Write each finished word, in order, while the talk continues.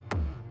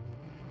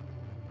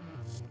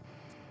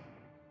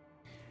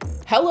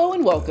Hello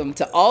and welcome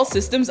to All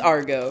Systems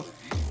Argo.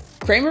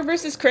 Kramer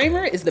vs.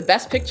 Kramer is the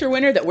Best Picture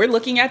winner that we're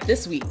looking at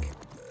this week.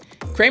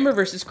 Kramer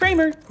vs.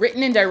 Kramer,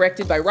 written and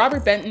directed by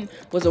Robert Benton,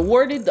 was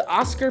awarded the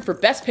Oscar for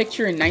Best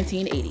Picture in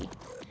 1980.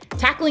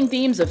 Tackling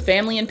themes of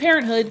family and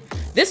parenthood,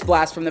 this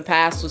blast from the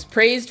past was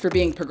praised for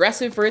being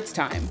progressive for its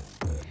time.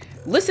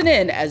 Listen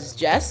in as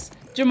Jess,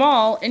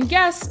 Jamal, and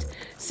Guest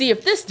see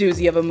if this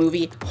doozy of a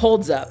movie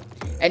holds up.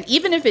 And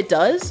even if it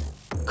does,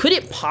 could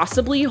it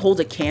possibly hold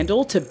a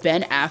candle to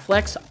Ben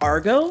Affleck's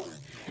Argo?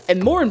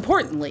 And more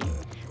importantly,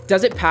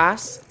 does it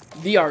pass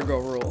the Argo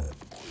rule?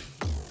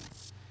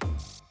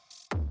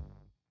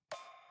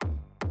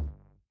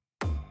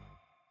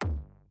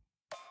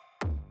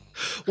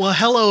 Well,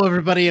 hello,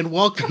 everybody, and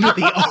welcome to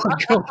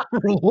the Argo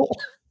Rule.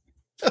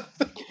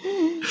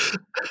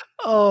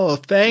 Oh,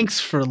 thanks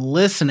for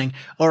listening.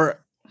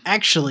 Or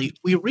actually,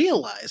 we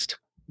realized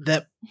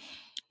that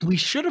we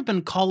should have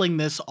been calling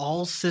this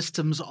All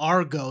Systems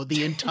Argo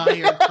the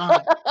entire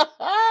time.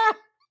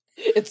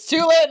 It's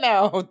too late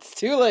now. It's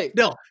too late.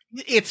 No,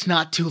 it's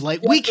not too late.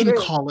 Yes, We can it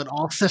is. call it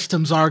All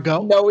Systems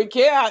Argo. No, we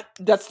can't.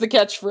 That's the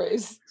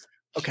catchphrase.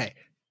 Okay.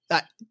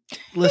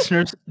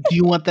 Listeners, do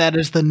you want that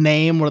as the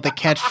name or the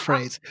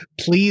catchphrase?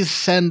 Please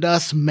send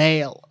us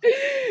mail.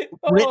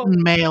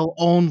 Written mail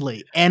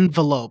only.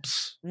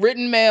 Envelopes.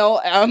 Written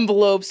mail,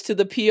 envelopes to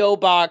the P.O.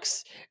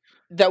 box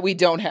that we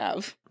don't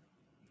have.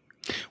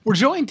 We're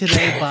joined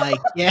today by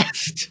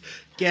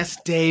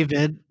guest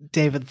David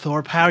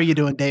Thorpe. How are you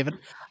doing, David?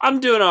 I'm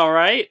doing all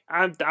right.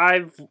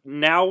 I've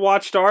now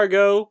watched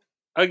Argo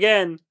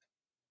again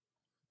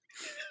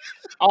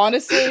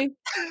Honestly.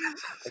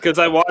 because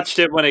I watched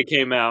it when it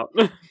came out.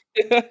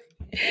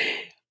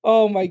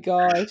 Oh my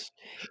gosh.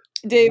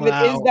 David,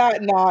 Wow. is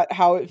that not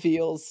how it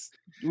feels?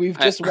 We've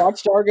just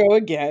watched Argo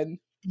again.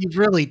 You've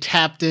really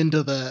tapped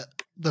into the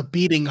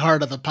beating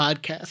heart of the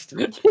podcast.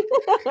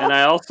 And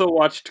I also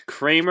watched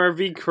Kramer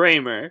v.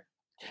 Kramer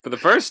for the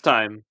first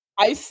time.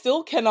 I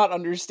still cannot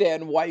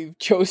understand why you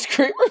chose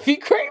Kramer v.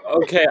 Kramer.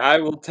 Okay, I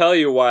will tell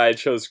you why I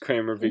chose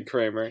Kramer v.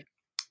 Kramer.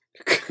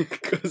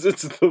 Because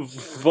it's the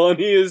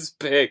funniest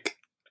pick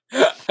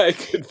I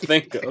could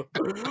think of,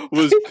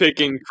 was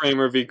picking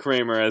Kramer v.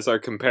 Kramer as our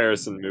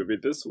comparison movie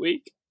this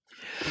week.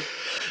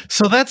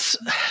 So that's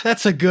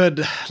a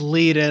good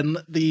lead-in.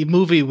 The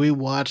movie we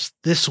watched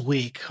this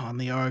week on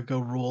the Argo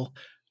Rule,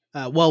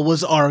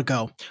 was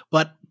Argo,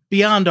 but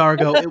beyond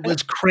Argo, it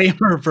was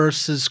Kramer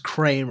versus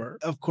Kramer.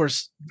 Of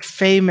course,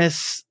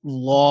 famous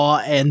law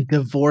and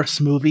divorce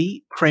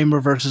movie,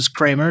 Kramer versus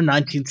Kramer,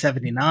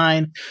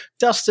 1979.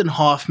 Dustin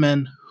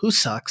Hoffman, who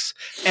sucks,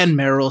 and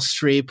Meryl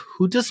Streep,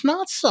 who does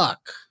not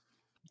suck.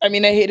 I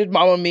mean, I hated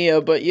Mamma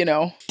Mia, but you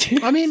know.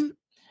 I mean,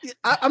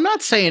 I'm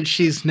not saying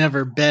she's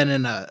never been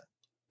in a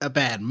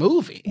bad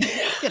movie.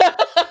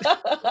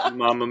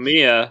 Mamma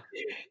Mia,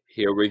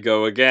 here we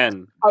go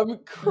again. I'm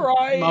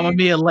crying. Mamma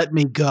Mia, let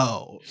me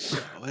go. So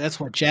that's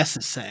what Jess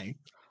is saying.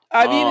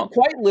 I mean,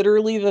 quite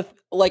literally,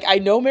 I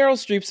know Meryl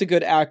Streep's a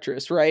good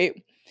actress, right?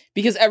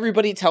 Because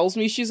everybody tells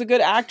me she's a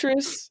good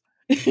actress.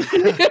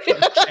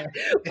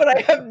 But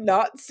I have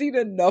not seen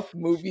enough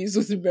movies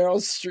with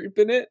Meryl Streep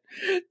in it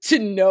to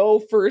know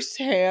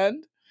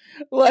firsthand.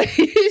 Like,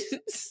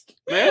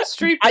 Meryl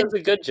Streep does a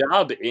good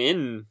job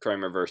in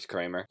Kramer vs.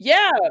 Kramer.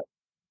 Yeah.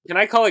 Can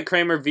I call it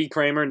Kramer v.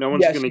 Kramer? No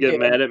one's going to get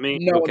mad at me?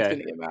 No one's going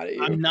to get mad at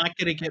you. I'm not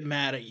going to get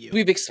mad at you.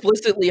 We've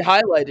explicitly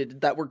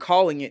highlighted that we're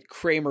calling it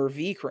Kramer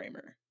v.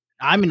 Kramer.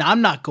 I mean,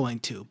 I'm not going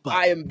to, but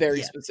I am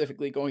very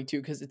specifically going to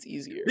because it's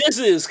easier. This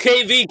is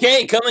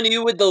KVK coming to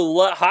you with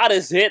the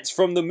hottest hits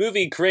from the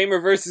movie Kramer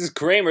vs.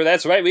 Kramer.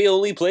 That's right, we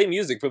only play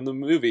music from the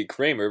movie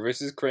Kramer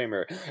vs.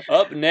 Kramer.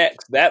 Up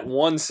next, that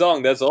one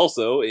song that's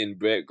also in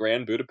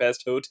Grand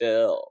Budapest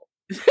Hotel.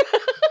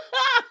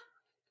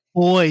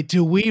 Boy,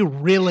 do we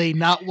really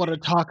not want to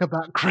talk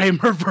about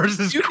Kramer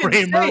versus You can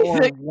Kramer say or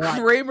that what?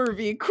 Kramer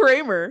v.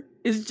 Kramer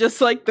is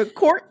just like the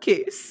court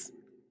case.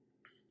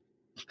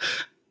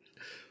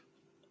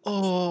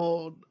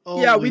 Oh,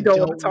 yeah, we don't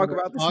want to talk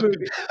about this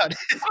movie.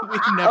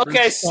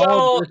 Okay,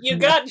 so you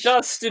got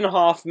Dustin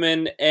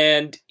Hoffman,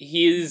 and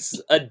he's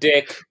a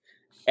dick,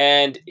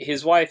 and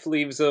his wife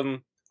leaves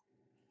him,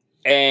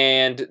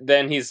 and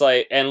then he's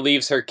like, and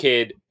leaves her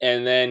kid,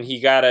 and then he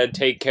gotta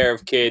take care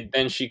of kid,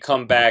 then she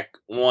come back,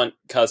 want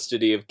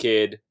custody of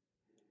kid.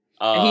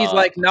 And he's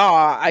like,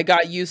 nah, I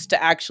got used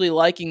to actually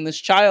liking this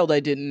child I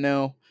didn't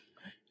know.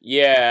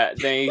 Yeah,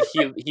 then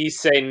he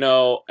say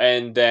no,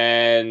 and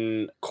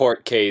then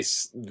court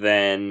case,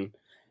 then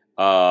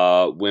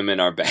women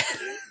are bad.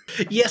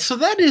 Yeah, so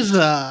that is,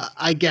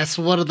 I guess,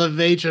 one of the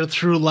major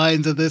through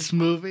lines of this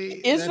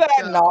movie. Is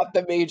that not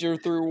the major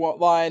through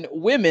line?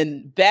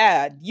 Women,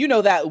 bad. You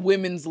know that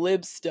women's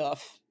lib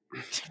stuff.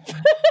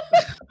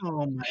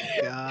 Oh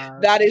my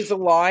god. That is a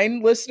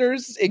line,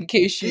 listeners, in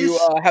case you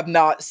have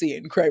not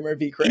seen Kramer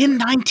v. Kramer. In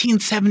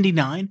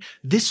 1979,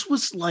 this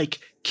was,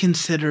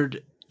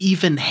 considered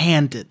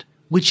even-handed,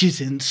 which is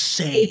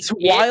insane. It's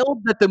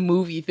wild that the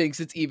movie thinks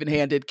it's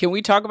even-handed. Can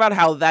we talk about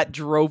how that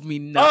drove me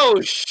nuts?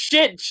 Oh,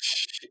 shit!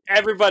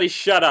 Everybody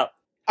shut up.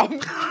 I'm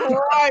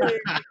crying.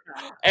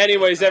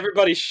 Anyways,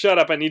 everybody shut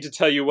up. I need to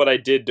tell you what I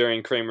did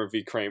during Kramer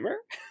v. Kramer.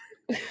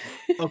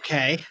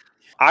 Okay.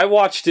 I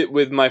watched it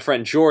with my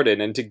friend Jordan,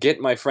 and to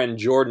get my friend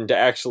Jordan to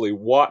actually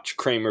watch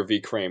Kramer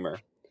v. Kramer,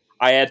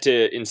 I had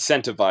to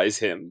incentivize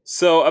him.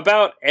 So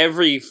about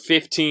every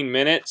 15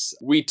 minutes,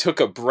 we took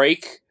a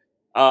break,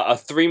 a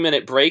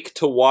 3-minute break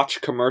to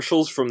watch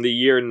commercials from the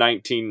year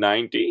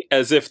 1990,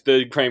 as if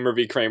the Kramer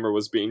v. Kramer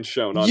was being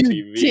shown on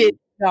TV. You did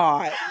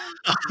not.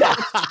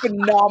 That's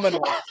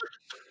phenomenal.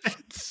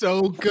 It's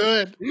so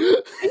good.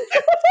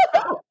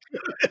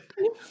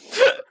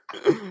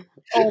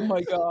 Oh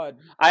my god.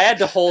 I had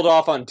to hold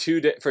off on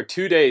for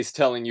 2 days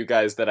telling you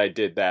guys that I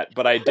did that,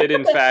 but I did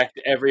in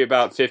fact every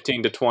about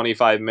 15 to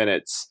 25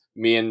 minutes.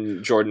 Me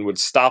and Jordan would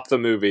stop the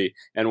movie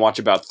and watch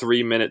about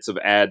 3 minutes of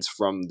ads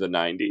from the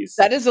 90s.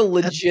 That is a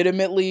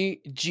legitimately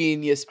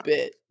genius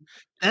bit.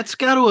 That's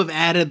got to have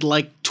added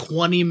like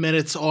 20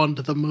 minutes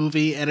onto the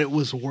movie, and it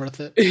was worth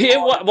it.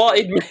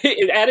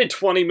 It added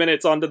 20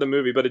 minutes onto the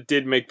movie, but it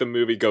did make the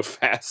movie go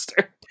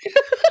faster.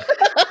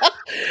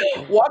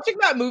 Watching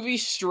that movie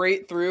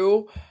straight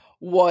through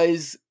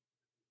was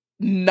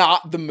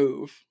not the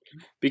move.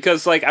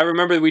 Because, like, I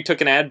remember we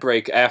took an ad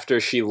break after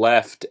she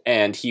left,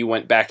 and he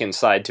went back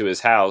inside to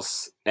his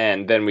house,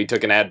 and then we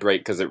took an ad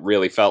break because it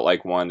really felt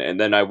like one, and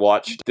then I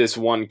watched this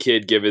one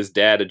kid give his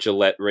dad a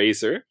Gillette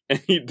razor,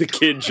 and the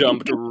kid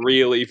jumped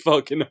really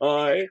fucking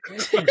high.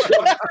 He jumped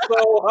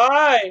so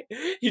high!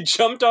 He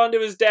jumped onto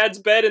his dad's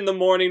bed in the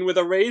morning with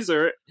a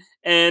razor,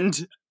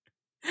 and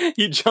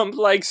he jumped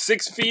like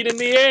 6 feet in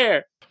the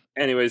air.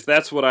 Anyways,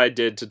 that's what I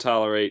did to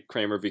tolerate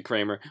Kramer v.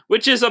 Kramer,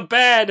 which is a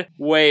bad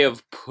way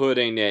of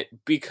putting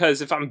it,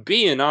 because if I'm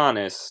being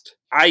honest,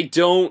 I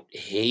don't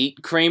hate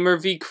Kramer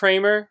v.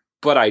 Kramer,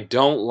 but I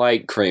don't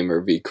like Kramer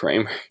v.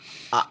 Kramer.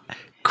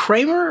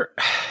 Kramer,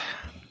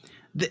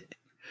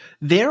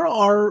 there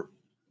are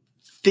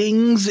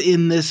things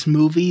in this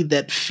movie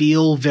that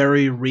feel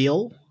very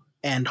real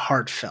and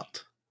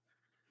heartfelt.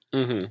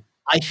 Mm-hmm.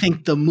 I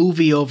think the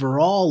movie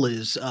overall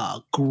is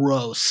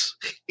gross.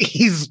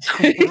 He's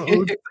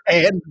gross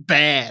and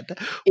bad.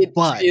 It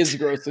is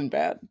gross and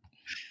bad.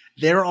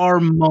 There are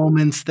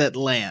moments that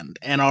land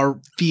and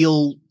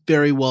feel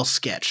very well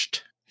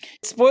sketched.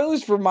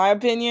 Spoilers for my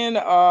opinion.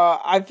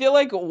 I feel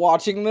like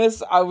watching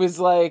this, I was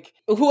like,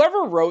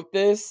 whoever wrote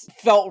this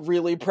felt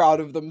really proud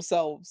of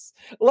themselves.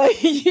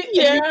 Like, you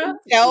can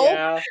tell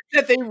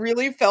that they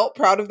really felt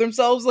proud of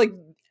themselves. Like,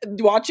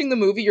 watching the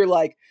movie, you're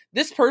like,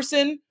 this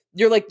person...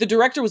 You're like, the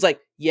director was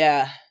like,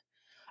 yeah,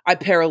 I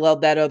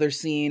paralleled that other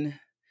scene.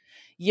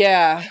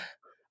 Yeah,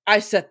 I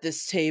set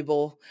this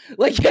table.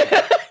 Like,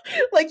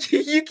 like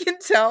you can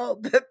tell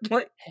that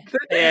like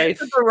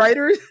the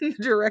writers and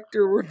the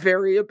director were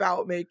very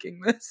about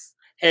making this.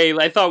 Hey,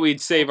 I thought we'd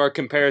save our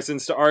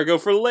comparisons to Argo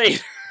for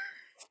later.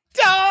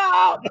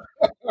 Stop!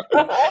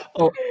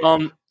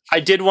 I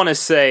did want to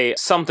say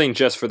something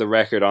just for the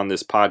record on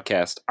this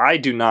podcast. I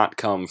do not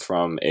come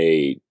from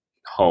a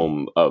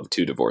home of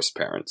 2 divorced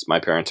parents. My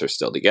parents are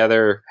still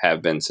together,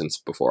 have been since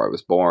before I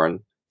was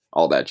born,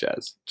 all that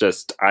jazz.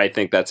 Just, I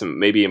think that's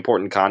maybe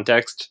important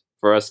context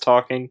for us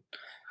talking.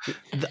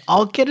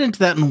 I'll get into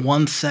that in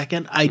 1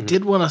 second. I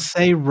did want to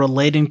say,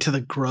 relating to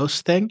the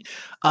gross thing,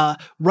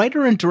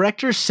 writer and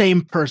director,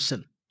 same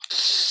person.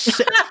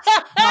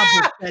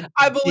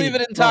 I believe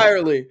it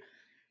entirely.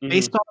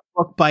 Based on a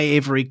book by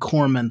Avery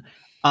Corman.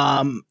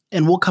 And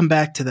we'll come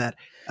back to that.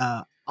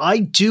 I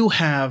do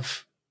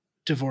have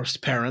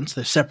divorced parents.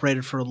 They're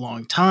separated for a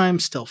long time,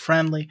 still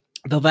friendly,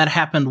 though that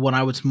happened when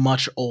I was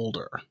much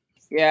older.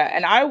 Yeah,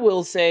 and I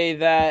will say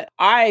that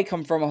I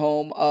come from a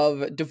home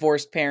of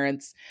divorced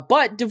parents,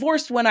 but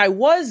divorced when I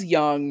was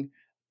young,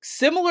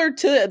 similar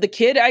to the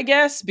kid, I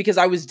guess, because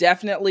I was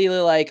definitely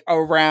like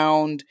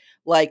around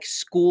like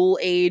school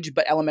age,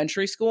 but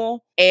elementary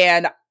school.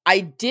 And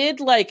I did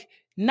like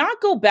not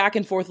go back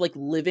and forth, like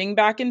living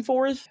back and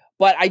forth,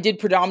 but I did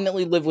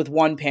predominantly live with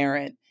one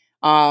parent,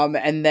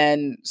 and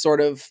then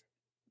sort of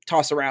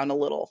toss around a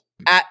little,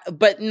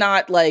 but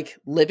not like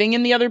living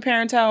in the other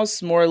parent's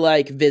house, more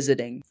like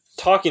visiting.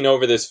 Talking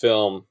over this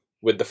film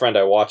with the friend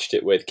I watched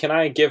it with, can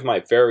I give my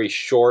very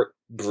short,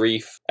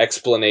 brief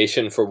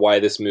explanation for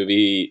this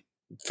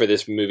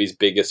movie's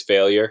biggest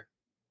failure?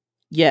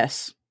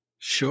 Yes.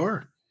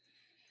 Sure.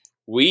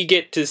 We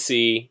get to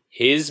see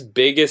his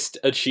biggest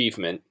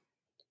achievement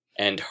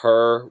and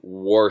her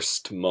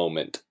worst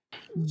moment.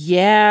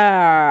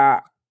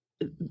 Yeah.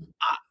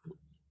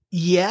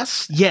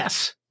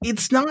 Yes.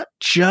 It's not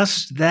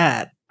just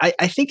that.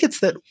 I think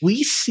it's that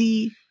we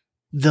see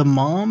the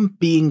mom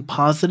being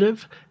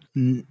positive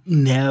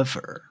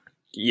never.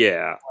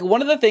 Yeah.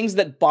 One of the things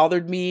that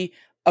bothered me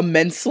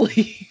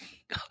immensely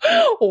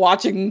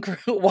watching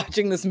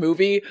this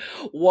movie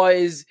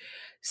was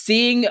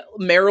seeing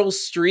Meryl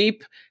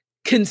Streep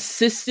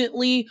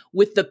consistently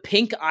with the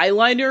pink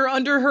eyeliner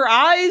under her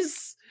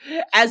eyes,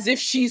 as if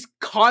she's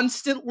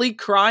constantly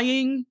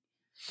crying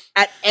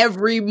at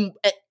every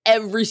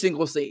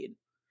single scene.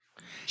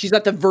 She's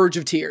at the verge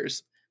of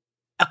tears.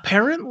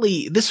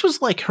 Apparently, this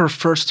was like her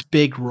first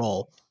big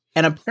role.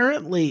 And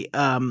apparently,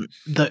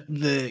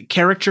 the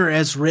character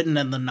as written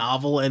in the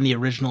novel and the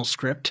original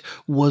script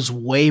was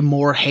way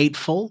more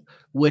hateful,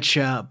 which,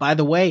 by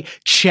the way,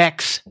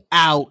 checks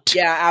out.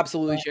 Yeah,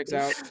 absolutely checks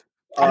out.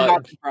 I'm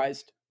not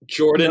surprised.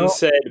 Jordan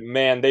said,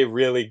 man, they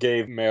really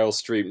gave Meryl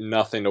Streep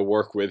nothing to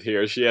work with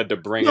here. She had to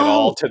bring it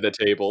all to the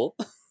table.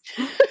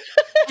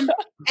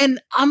 and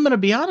I'm going to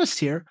be honest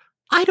here.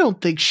 I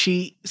don't think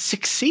she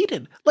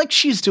succeeded. Like,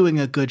 she's doing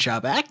a good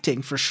job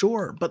acting for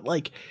sure. But,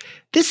 like,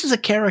 this is a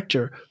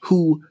character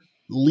who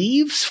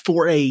leaves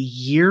for a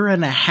year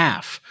and a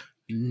half.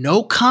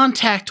 No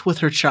contact with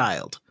her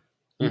child.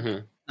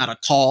 Mm-hmm. Not a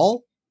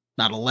call.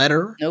 Not a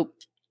letter. Nope.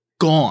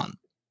 Gone.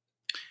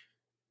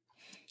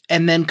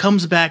 And then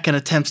comes back and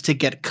attempts to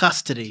get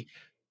custody.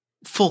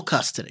 Full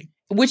custody.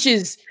 Which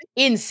is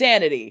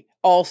insanity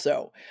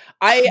also.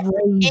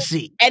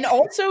 Crazy. And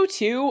also,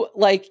 too,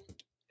 like,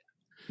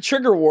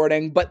 trigger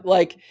warning, but,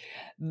 like,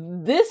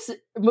 this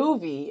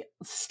movie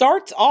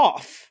starts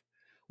off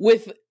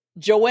with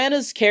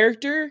Joanna's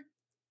character,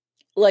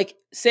 like,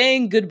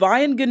 saying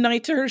goodbye and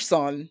goodnight to her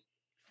son.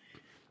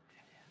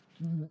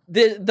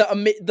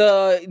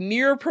 The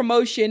near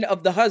promotion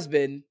of the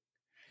husband.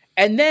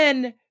 And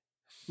then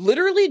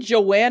literally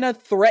Joanna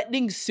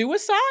threatening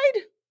suicide,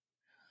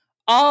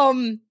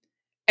 and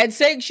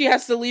saying she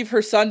has to leave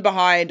her son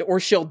behind or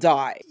she'll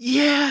die.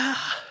 Yeah.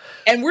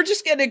 And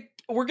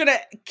we're gonna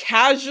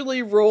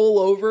casually roll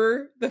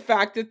over the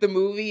fact that the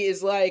movie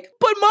is like,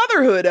 but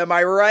motherhood, am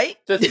I right?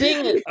 The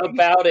thing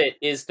about it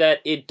is that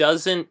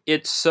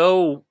it's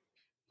so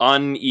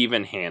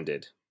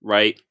uneven-handed,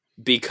 right?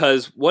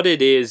 Because what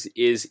it is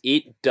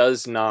it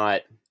does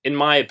not, in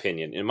my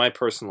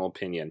personal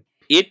opinion,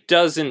 it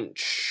doesn't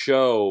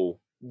show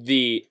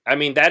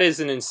that is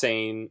an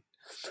insane,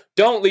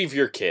 don't leave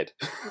your kid.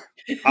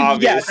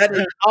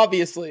 Obviously.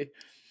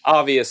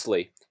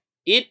 Obviously.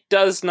 It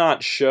does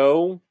not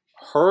show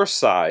her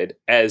side,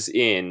 as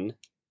in,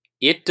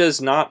 it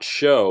does not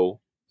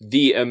show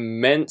the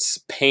immense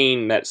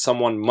pain that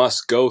someone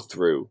must go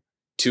through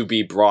to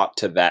be brought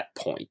to that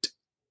point.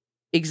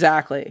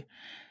 Exactly.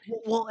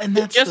 Well, and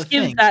that's it just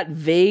gives that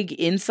vague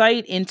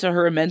insight into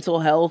her mental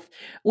health,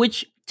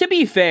 which, to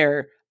be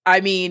fair,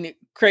 I mean,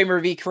 Kramer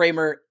v.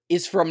 Kramer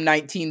is from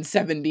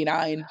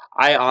 1979.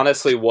 I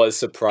honestly was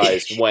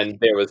surprised when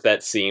there was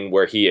that scene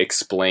where he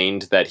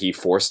explained that he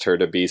forced her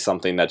to be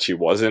something that she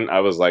wasn't.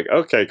 I was like,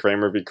 okay,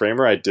 Kramer v.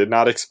 Kramer, I did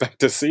not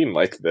expect a scene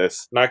like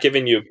this. Not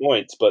giving you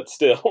points, but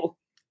still.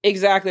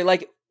 Exactly.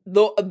 Like,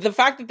 the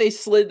fact that they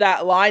slid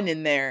that line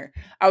in there,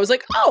 I was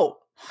like, oh,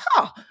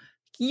 huh.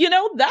 You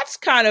know, that's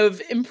kind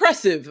of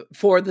impressive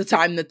for the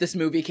time that this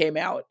movie came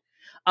out.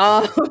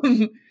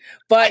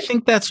 But I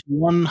think that's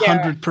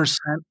 100%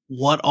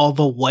 what all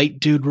the white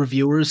dude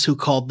reviewers who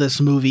called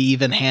this movie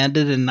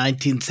even-handed in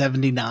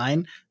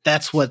 1979,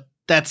 that's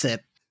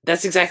it.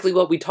 That's exactly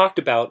what we talked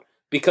about,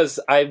 because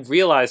I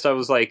realized, I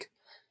was like,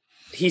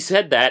 he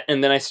said that,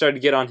 and then I started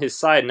to get on his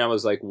side, and I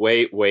was like,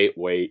 wait.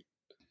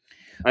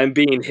 I'm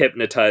being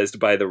hypnotized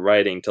by the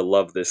writing to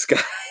love this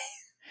guy.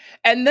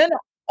 And then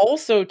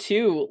also,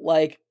 too,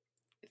 like,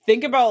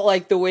 think about,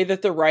 like, the way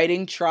that the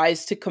writing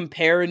tries to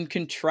compare and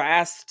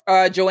contrast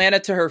Joanna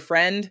to her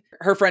friend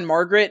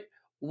Margaret,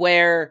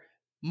 where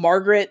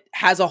Margaret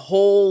has a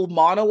whole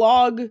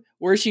monologue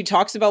where she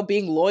talks about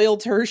being loyal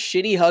to her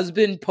shitty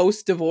husband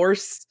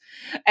post-divorce,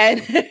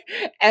 and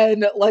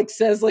like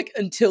says, like,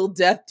 until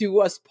death do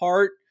us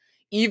part,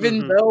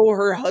 even though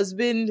her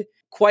husband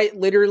quite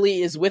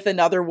literally is with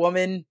another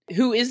woman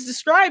who is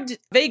described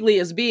vaguely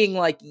as being,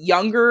 like,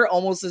 younger,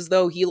 almost as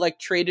though he, like,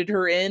 traded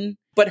her in.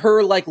 But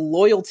her, like,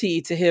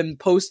 loyalty to him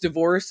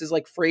post-divorce is,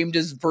 like, framed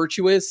as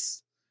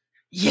virtuous.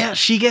 Yeah,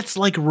 she gets,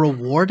 like,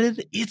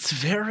 rewarded.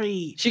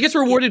 She gets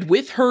rewarded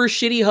with her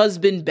shitty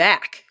husband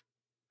back.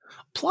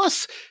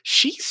 Plus,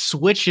 she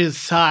switches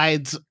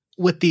sides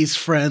with these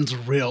friends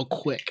real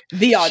quick.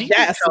 The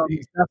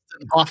audacity.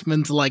 Dustin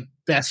Hoffman's, like,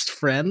 best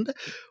friend,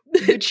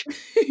 which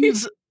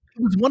is...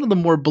 It was one of the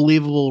more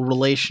believable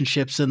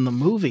relationships in the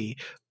movie,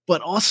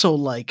 but also,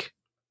 like,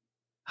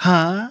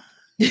 huh?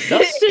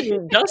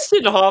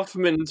 Dustin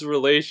Hoffman's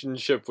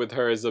relationship with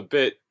her is a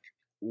bit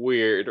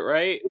weird,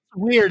 right? It's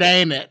weird,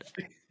 ain't it?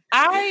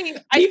 I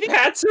think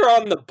pats her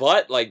on the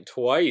butt like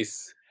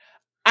twice.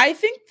 I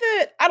think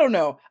that, I don't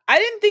know. I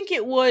didn't think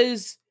it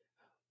was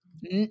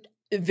I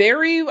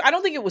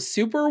don't think it was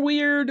super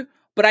weird,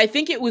 but I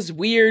think it was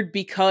weird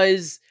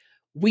because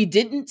we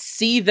didn't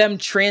see them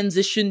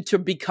transition to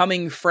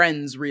becoming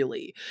friends,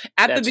 really.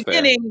 At the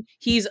beginning,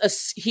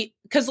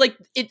 because, like,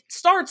 it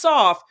starts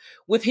off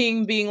with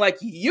him being like,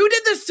 you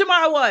did this to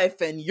my wife,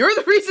 and you're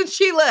the reason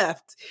she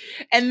left.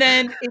 And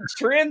then it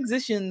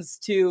transitions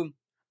to,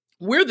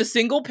 we're the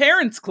single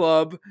parents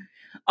club.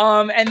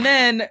 And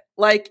then,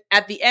 like,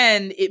 at the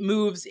end, it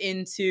moves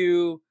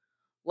into,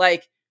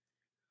 like,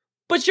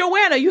 but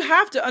Joanna, you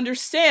have to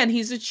understand,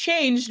 he's a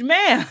changed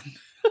man.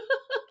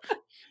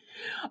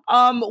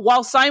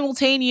 While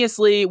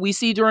simultaneously we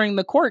see during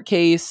the court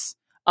case,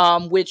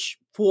 which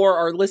for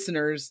our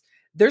listeners,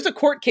 there's a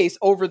court case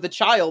over the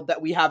child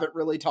that we haven't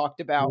really talked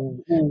about.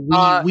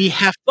 We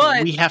have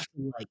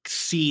to like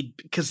see,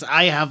 because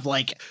I have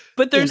like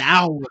an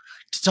hour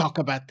to talk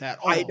about that.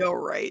 Oh. I know,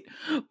 right?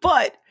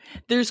 But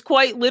there's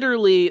quite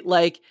literally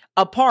like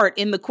a part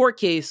in the court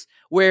case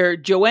where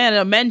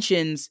Joanna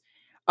mentions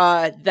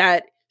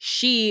that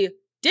she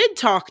did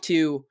talk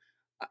to,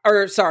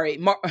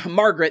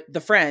 Margaret, the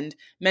friend,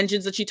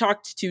 mentions that she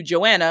talked to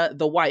Joanna,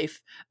 the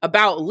wife,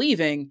 about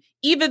leaving,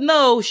 even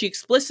though she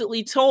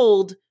explicitly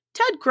told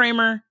Ted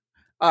Kramer,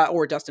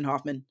 or Dustin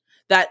Hoffman,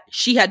 that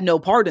she had no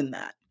part in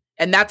that.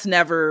 And that's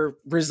never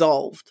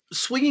resolved.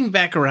 Swinging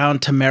back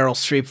around to Meryl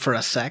Streep for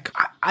a sec,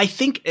 I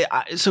think,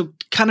 so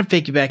kind of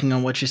piggybacking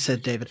on what you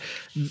said, David,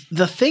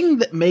 the thing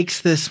that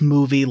makes this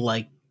movie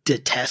like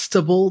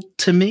detestable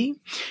to me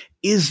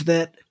is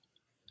that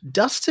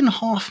Dustin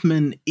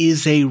Hoffman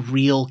is a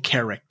real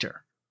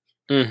character.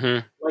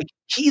 Mm-hmm. Like,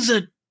 he's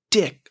a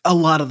dick a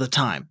lot of the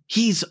time.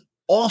 He's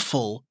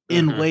awful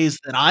in ways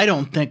that I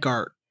don't think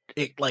are,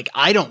 like,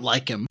 I don't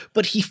like him,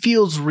 but he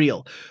feels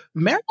real.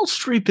 Meryl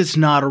Streep is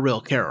not a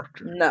real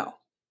character. No.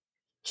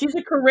 She's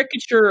a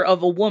caricature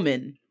of a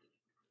woman.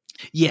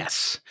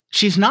 Yes.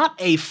 She's not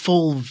a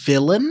full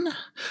villain,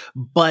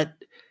 but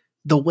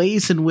the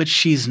ways in which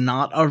she's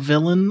not a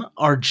villain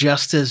are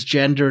just as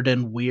gendered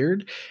and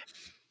weird.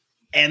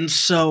 And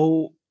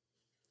so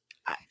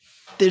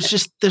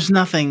there's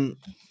nothing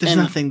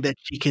that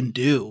she can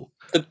do.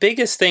 The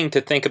biggest thing to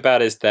think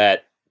about is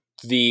that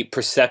the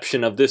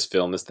perception of this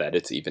film is that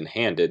it's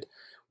even-handed,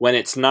 when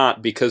it's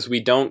not, because we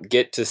don't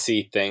get to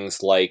see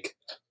things like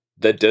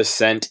the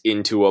descent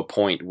into a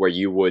point where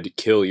you would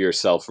kill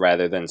yourself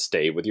rather than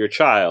stay with your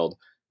child.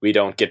 We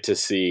don't get to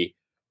see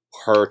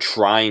her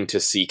trying to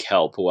seek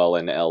help while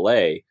in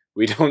LA.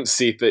 We don't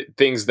see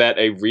things that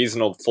a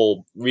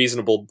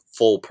reasonable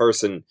full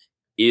person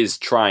is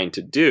trying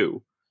to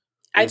do.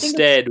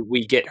 Instead,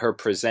 we get her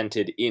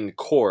presented in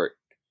court,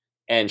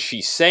 and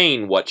she's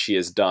saying what she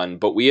has done,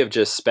 but we have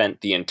just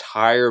spent the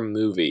entire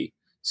movie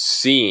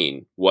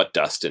seeing what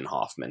Dustin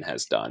Hoffman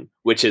has done,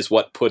 which is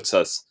what puts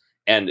us,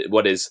 and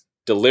what is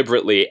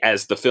deliberately,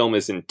 as the film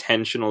is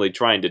intentionally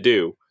trying to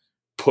do,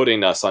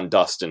 putting us on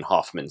Dustin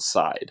Hoffman's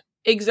side.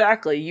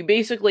 Exactly. You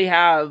basically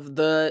have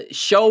the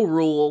show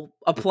rule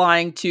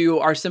applying to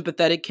our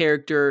sympathetic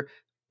character,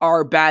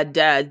 our bad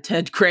dad,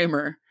 Ted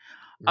Kramer.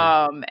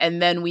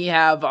 And then we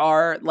have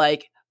our,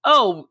 like,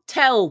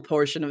 tell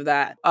portion of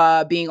that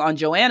being on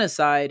Joanna's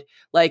side.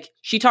 Like,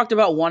 she talked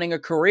about wanting a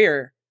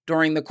career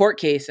during the court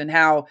case and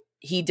how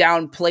he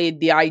downplayed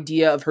the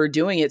idea of her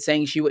doing it,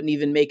 saying she wouldn't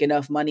even make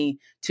enough money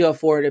to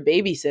afford a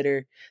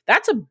babysitter.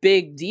 That's a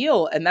big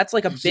deal. And that's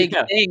like a big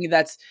thing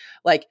that's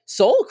like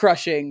soul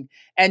crushing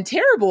and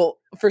terrible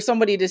for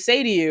somebody to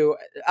say to you,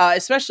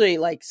 especially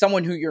like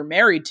someone who you're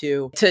married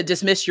to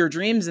dismiss your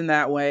dreams in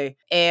that way.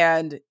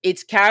 And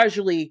it's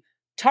casually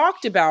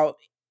talked about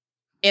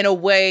in a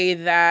way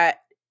that,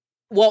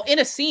 well, in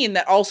a scene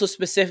that also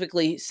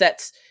specifically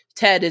sets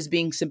Ted as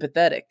being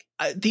sympathetic.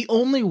 The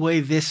only way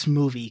this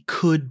movie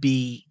could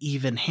be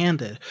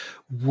even-handed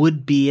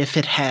would be if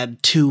it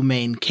had two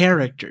main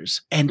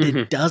characters, and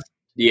it doesn't.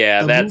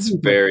 Yeah, that's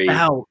very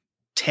about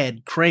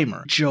Ted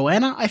Kramer.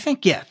 Joanna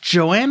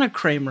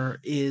Kramer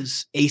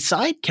is a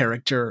side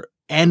character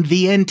and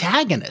the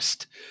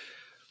antagonist,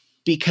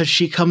 because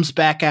she comes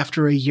back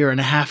after a year and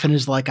a half and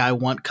is like, I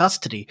want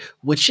custody,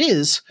 which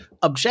is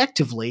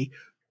objectively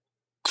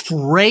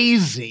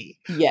crazy.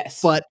 Yes.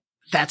 But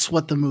that's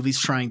what the movie's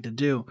trying to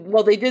do.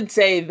 Well, they did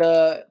say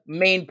the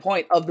main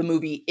point of the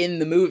movie in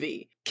the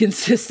movie: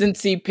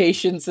 consistency,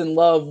 patience, and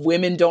love.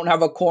 Women don't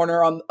have a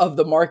corner of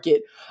the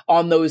market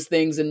on those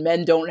things, and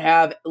men don't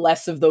have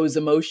less of those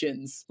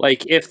emotions.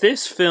 Like, if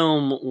this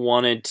film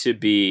wanted to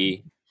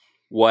be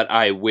what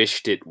I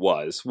wished it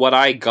was, what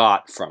I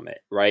got from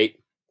it, right?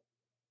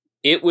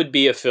 It would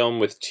be a film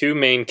with two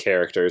main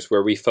characters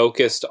where we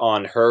focused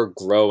on her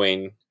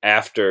growing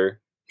after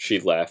she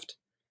left,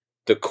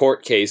 the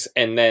court case,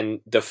 and then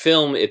the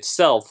film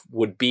itself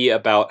would be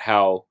about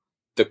how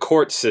the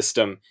court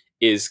system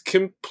is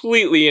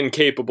completely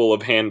incapable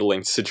of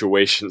handling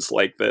situations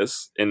like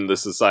this in the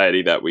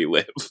society that we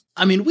live.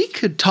 I mean, we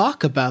could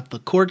talk about the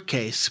court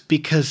case,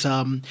 because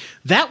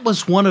that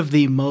was one of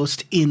the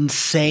most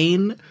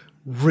insane,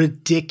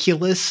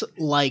 ridiculous,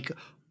 like,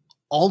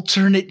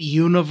 alternate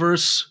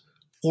universe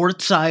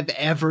courts I've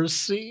ever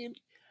seen.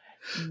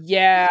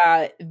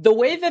 Yeah, the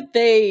way that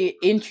they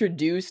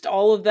introduced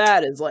all of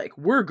that is like,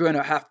 we're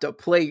gonna have to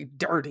play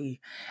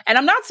dirty. And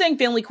I'm not saying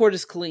Family Court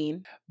is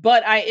clean,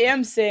 but I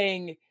am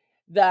saying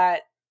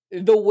that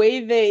the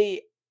way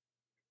they...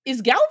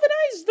 Is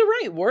galvanized the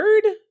right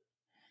word?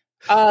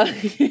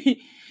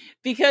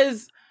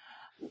 Because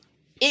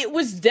it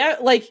was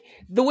like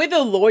the way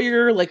the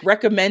lawyer like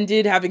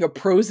recommended having a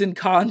pros and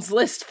cons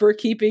list for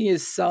keeping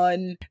his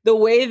son, the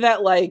way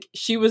that like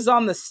she was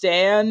on the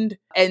stand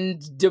and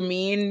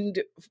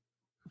demeaned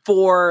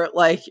for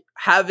like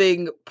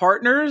having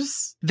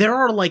partners. There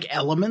are like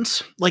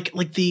elements like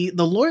the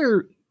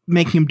lawyer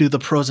making him do the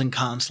pros and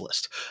cons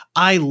list.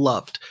 I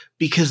loved,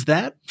 because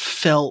that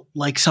felt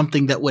like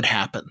something that would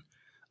happen.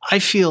 I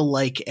feel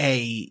like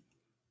a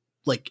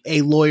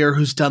lawyer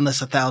who's done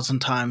this 1,000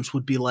 times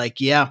would be like,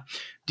 yeah,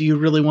 do you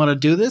really want to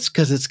do this?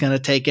 Because it's going to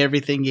take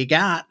everything you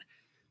got.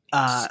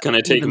 It's going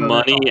to take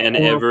money and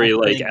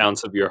every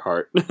ounce of your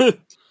heart.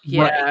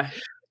 Yeah. Right.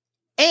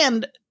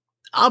 And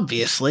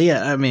obviously,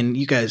 I mean,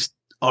 you guys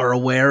are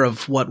aware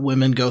of what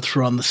women go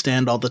through on the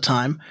stand all the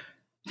time.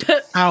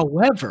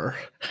 However,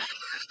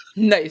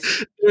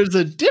 nice. There's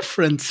a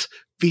difference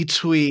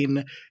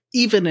between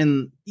even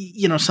in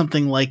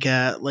something like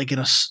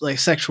a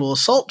sexual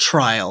assault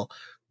trial,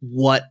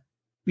 what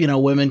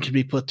women can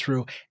be put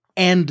through,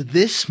 and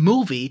this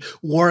movie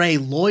where a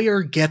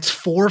lawyer gets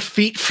 4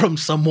 feet from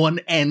someone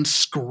and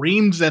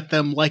screams at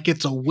them like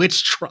it's a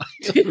witch trial.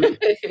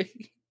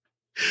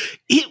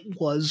 It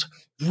was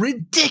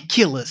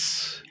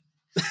ridiculous.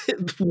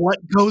 What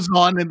goes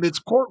on in this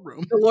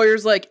courtroom? The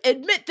lawyer's like,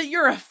 admit that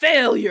you're a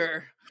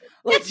failure.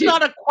 That's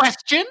not a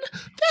question.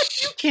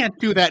 You can't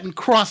do that in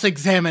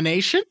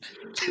cross-examination.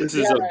 This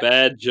is a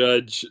bad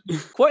judge.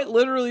 Quite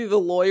literally, the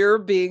lawyer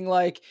being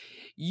like,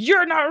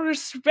 you're not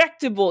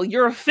respectable.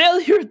 You're a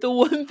failure at the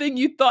one thing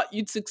you thought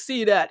you'd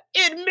succeed at.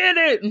 Admit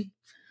it.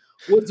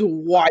 Was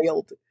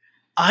wild.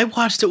 I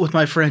watched it with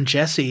my friend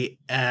Jesse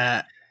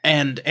and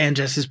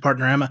Jesse's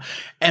partner Emma,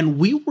 and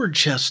we were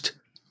just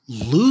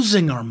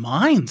losing our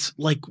minds.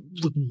 Like,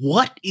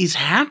 what is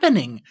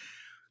happening?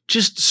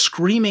 Just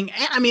screaming.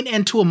 I mean,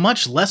 and to a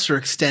much lesser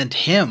extent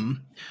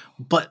him,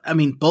 but I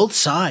mean, both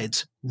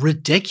sides,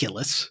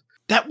 ridiculous.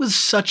 That was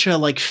such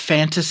a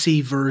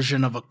fantasy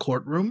version of a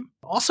courtroom.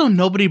 Also,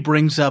 nobody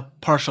brings up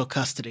partial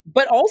custody.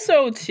 But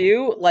also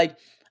too,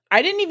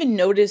 I didn't even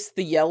notice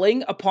the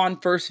yelling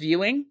upon first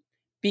viewing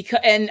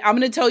and I'm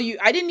going to tell you,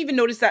 I didn't even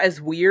notice that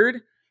as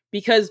weird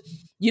because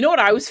you know what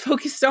I was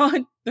focused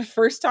on the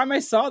first time I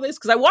saw this?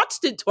 Because I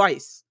watched it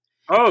twice.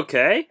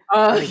 Okay.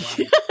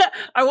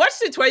 I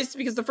watched it twice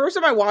because the first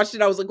time I watched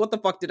it, I was like, what the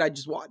fuck did I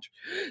just watch?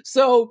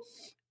 So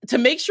to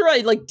make sure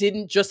I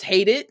didn't just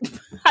hate it,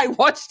 I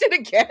watched it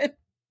again.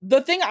 The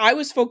thing I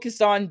was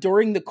focused on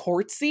during the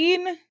court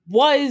scene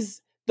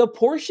was the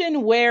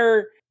portion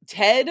where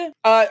Ted,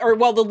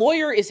 the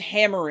lawyer is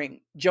hammering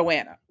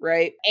Joanna,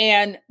 right?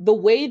 And the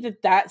way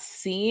that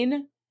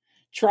scene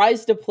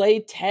tries to play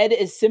Ted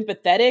as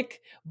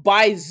sympathetic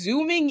by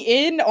zooming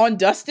in on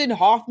Dustin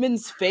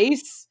Hoffman's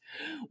face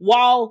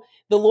while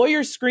the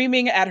lawyer's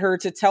screaming at her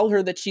to tell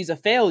her that she's a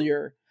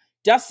failure.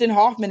 Dustin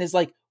Hoffman is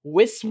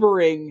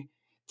whispering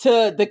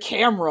to the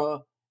camera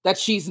that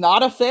she's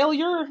not a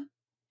failure.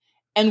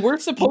 And we're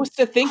supposed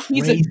to think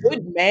he's a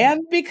good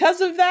man because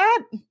of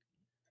that?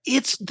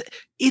 It's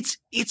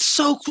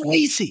so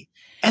crazy.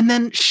 And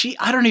then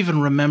I don't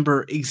even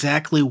remember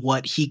exactly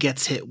what he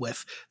gets hit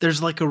with. There's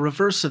a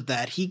reverse of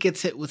that. He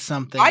gets hit with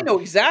something. I know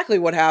exactly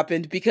what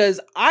happened because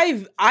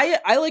I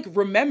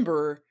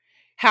remember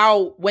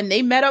how when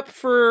they met up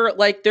for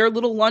their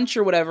little lunch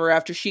or whatever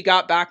after she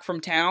got back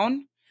from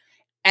town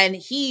and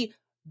he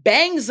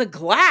bangs a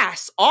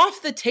glass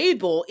off the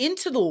table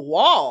into the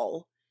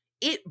wall,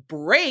 it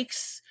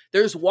breaks.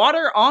 There's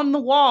water on the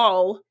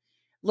wall,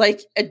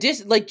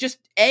 just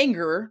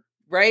anger,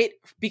 right?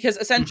 Because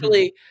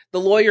essentially the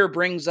lawyer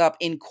brings up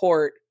in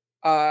court,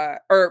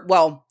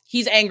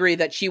 he's angry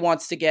that she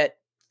wants to get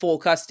full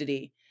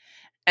custody.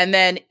 And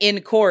then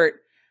in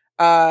court,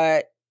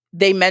 they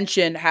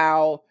mention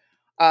how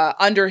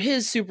under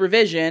his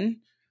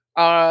supervision,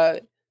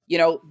 the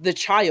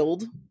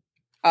child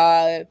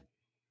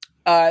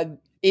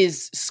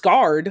is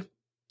scarred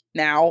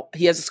now.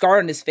 He has a scar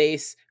on his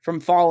face from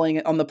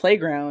falling on the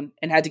playground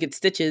and had to get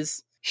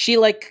stitches. She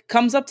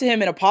comes up to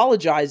him and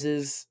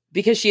apologizes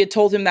because she had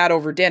told him that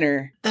over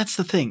dinner. That's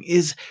the thing,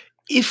 is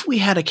if we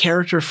had a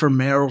character for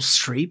Meryl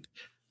Streep,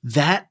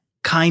 that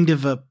kind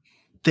of a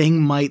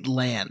thing might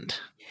land.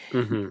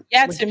 Mm-hmm.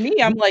 Yeah, to me,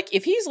 I'm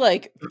if he's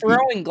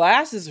throwing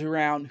glasses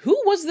around,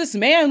 who was this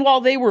man while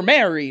they were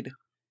married?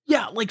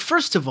 Yeah,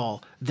 first of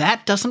all,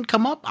 that doesn't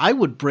come up. I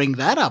would bring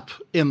that up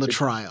in the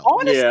trial.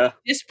 Honestly,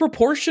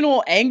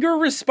 disproportional anger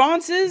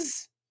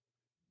responses?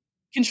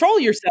 Control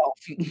yourself.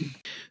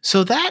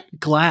 So that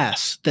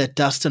glass that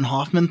Dustin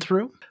Hoffman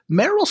threw,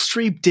 Meryl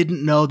Streep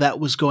didn't know that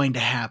was going to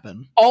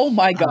happen. Oh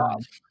my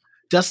God.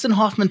 Dustin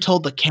Hoffman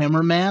told the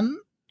cameraman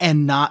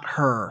and not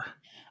her.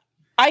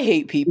 I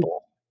hate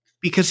people.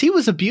 Because he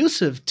was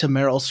abusive to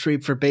Meryl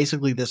Streep for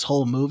basically this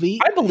whole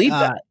movie. I believe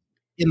that.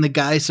 In the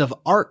guise of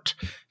art,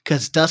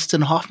 because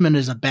Dustin Hoffman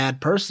is a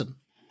bad person.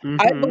 Mm-hmm.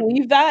 I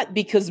believe that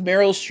because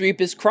Meryl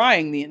Streep is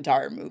crying the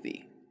entire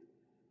movie.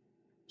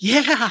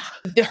 Yeah.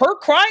 Her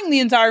crying the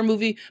entire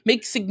movie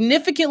makes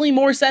significantly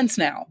more sense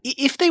now.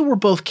 If they were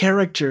both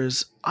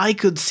characters, I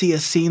could see a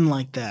scene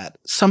like that.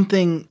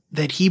 Something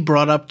that he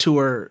brought up to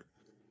her,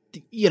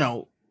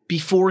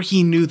 before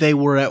he knew they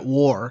were at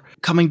war,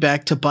 coming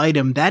back to bite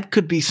him. That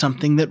could be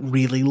something that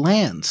really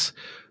lands.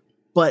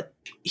 But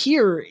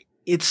here,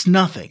 it's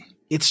nothing.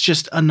 It's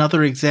just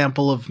another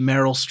example of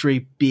Meryl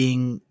Streep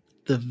being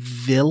the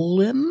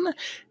villain,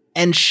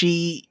 and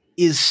she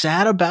is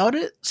sad about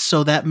it,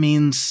 so that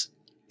means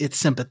it's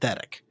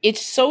sympathetic.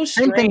 It's so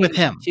strange. Same thing with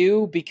him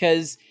too,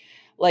 because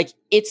like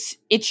it's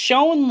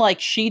shown like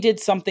she did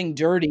something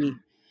dirty,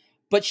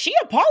 but she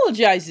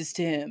apologizes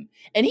to him,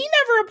 and he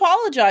never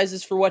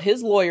apologizes for what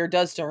his lawyer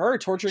does to her,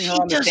 torturing her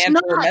on the stand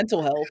for her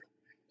mental health.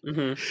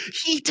 Mm-hmm.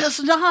 He does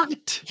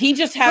not. He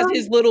just has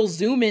his little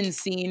zoom in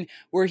scene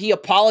where he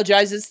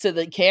apologizes to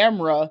the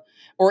camera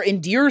or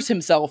endears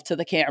himself to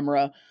the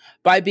camera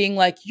by being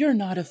like, "You're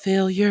not a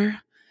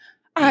failure.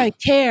 I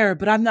care,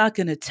 but I'm not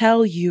going to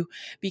tell you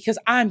because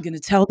I'm going to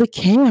tell the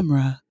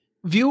camera."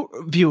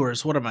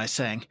 Viewers, what am I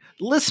saying?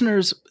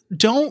 Listeners,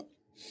 don't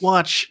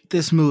watch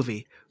this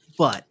movie,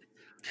 but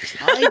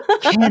I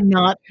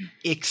cannot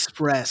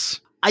express,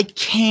 I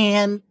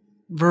can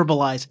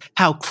verbalize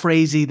how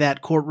crazy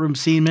that courtroom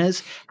scene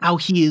is, how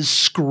he is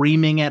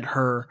screaming at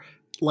her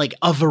like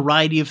a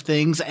variety of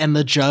things, and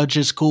the judge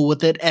is cool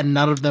with it, and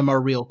none of them are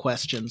real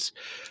questions.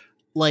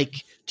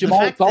 Like,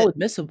 Jamal, it's all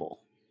admissible.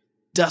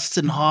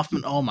 Dustin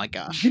Hoffman, oh my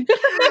gosh.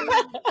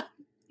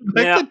 The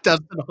fact that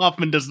Dustin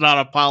Hoffman does not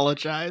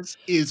apologize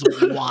is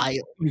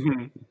wild.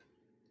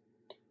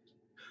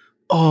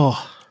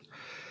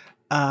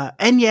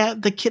 And yeah,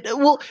 the kid,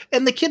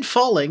 and the kid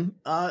falling,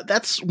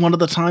 that's one of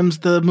the times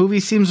the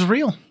movie seems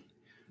real.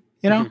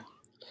 You know?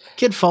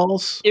 Kid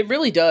falls. It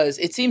really does.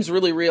 It seems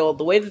really real.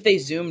 The way that they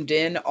zoomed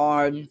in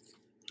on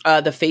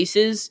the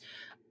faces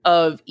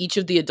of each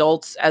of the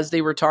adults as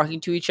they were talking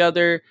to each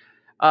other,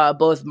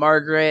 both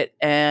Margaret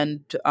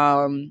and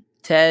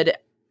Ted,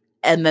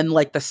 and then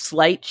like the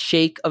slight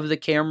shake of the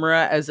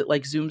camera as it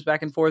like zooms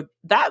back and forth,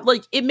 that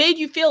like it made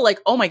you feel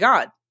like, oh my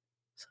God,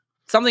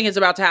 something is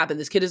about to happen.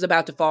 This kid is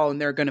about to fall and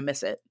they're going to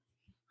miss it.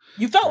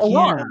 You felt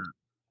alarmed.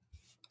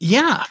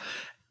 Yeah.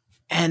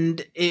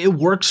 And it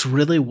works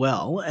really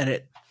well.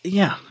 And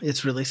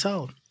it's really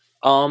solid.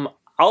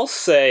 I'll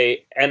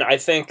say, and I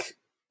think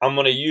I'm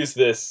going to use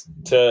this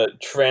to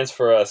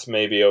transfer us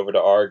maybe over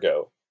to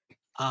Argo.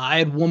 I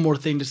had one more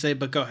thing to say,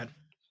 but go ahead.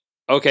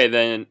 Okay,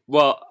 then.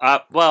 Well,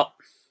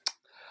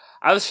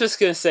 I was just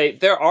going to say,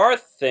 there are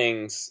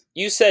things,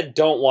 you said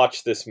don't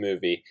watch this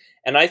movie,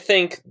 and I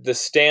think the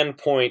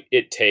standpoint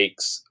it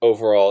takes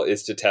overall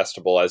is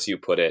detestable, as you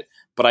put it,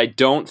 but I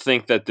don't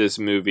think that this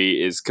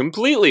movie is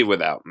completely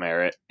without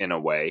merit, in a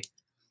way.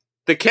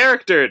 The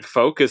character it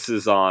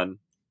focuses on,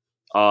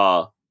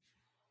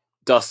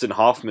 Dustin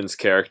Hoffman's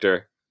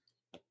character,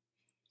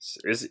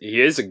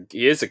 he is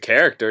a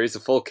character, he's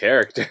a full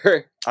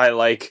character.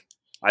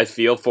 I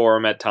feel for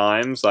him at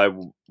times,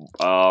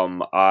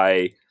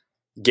 I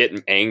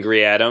get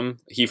angry at him.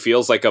 He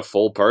feels like a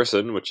full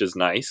person, which is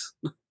nice.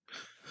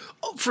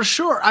 Oh, for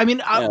sure. I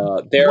mean,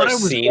 there are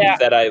scenes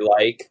that I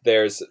like.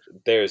 There's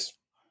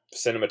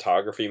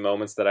cinematography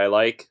moments that I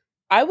like.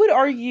 I would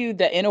argue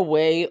that in a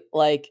way,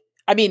 like,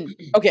 I mean,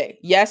 okay,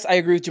 yes, I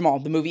agree with Jamal.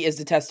 The movie is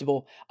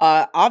detestable.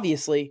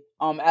 Obviously,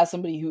 as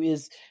somebody who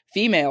is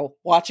female,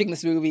 watching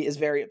this movie is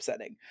very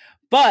upsetting.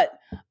 But,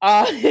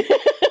 I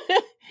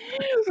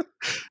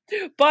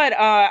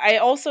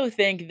also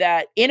think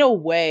that in a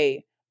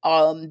way,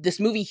 this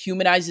movie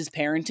humanizes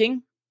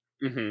parenting.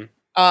 In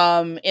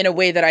a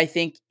way that I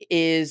think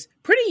is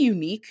pretty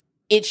unique.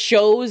 It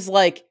shows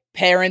like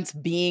parents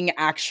being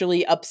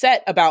actually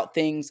upset about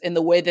things in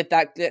the way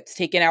that gets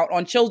taken out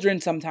on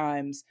children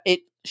sometimes.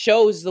 It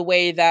shows the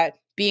way that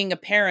being a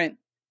parent,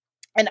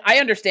 and I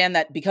understand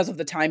that because of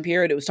the time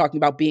period, it was talking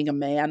about being a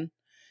man,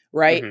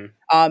 right?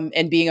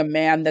 And being a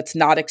man that's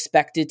not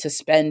expected to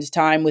spend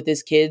time with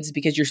his kids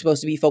because you're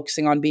supposed to be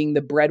focusing on being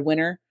the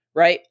breadwinner,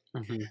 right?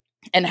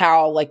 And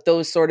how like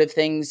those sort of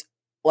things,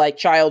 like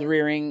child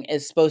rearing,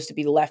 is supposed to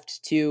be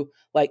left to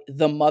like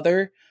the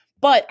mother.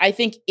 But I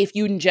think if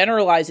you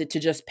generalize it to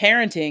just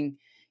parenting,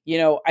 you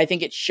know, I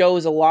think it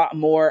shows a lot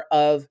more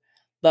of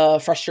the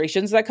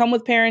frustrations that come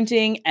with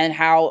parenting and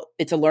how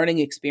it's a learning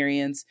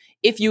experience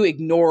if you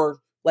ignore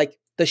like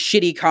the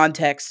shitty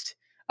context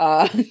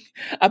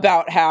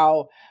about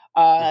how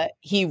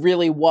he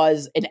really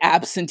was an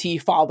absentee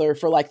father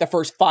for like the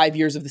first 5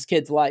 years of this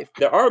kid's life.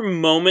 There are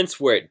moments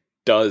where it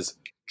does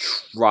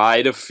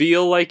try to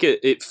feel like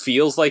it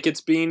feels like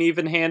it's being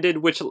even-handed,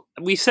 which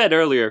we said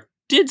earlier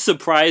did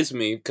surprise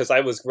me because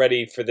I was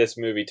ready for this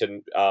movie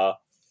to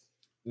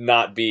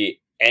not be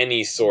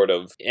any sort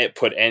of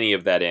put any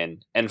of that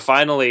in. And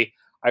finally,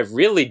 I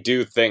really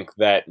do think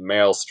that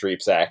Meryl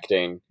Streep's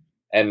acting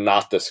and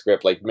not the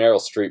script, like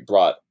Meryl Streep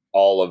brought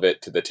all of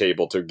it to the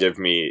table to give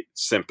me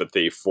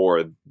sympathy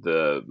for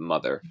the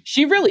mother.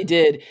 She really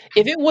did.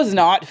 If it was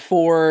not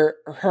for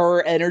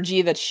her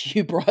energy that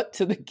she brought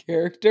to the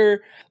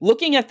character,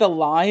 looking at the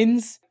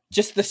lines,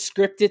 just the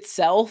script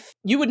itself,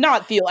 you would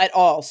not feel at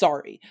all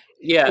sorry.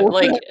 Yeah,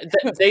 like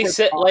they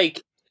said,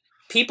 like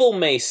people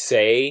may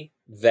say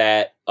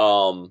that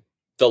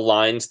the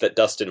lines that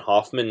Dustin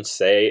Hoffman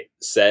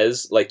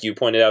says, like you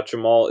pointed out,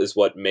 Jamal, is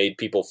what made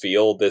people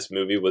feel this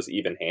movie was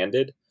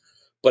even-handed.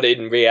 But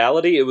in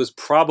reality, it was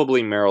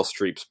probably Meryl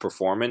Streep's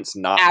performance,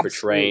 not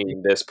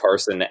portraying this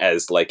person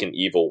as like an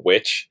evil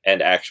witch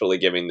and actually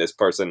giving this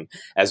person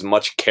as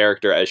much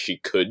character as she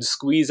could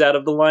squeeze out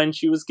of the line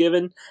she was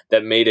given,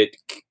 that made it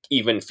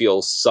even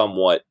feel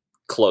somewhat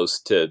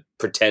close to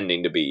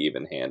pretending to be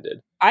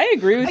even-handed. I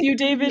agree with you,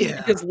 David,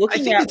 because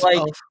looking at like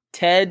both.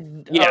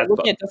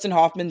 Looking at Dustin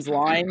Hoffman's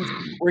lines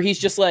where he's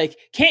just like,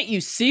 "Can't you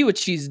see what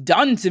she's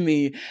done to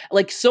me?"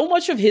 Like, so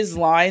much of his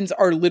lines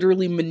are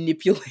literally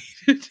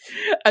manipulated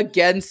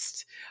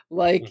against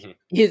like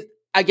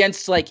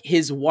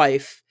his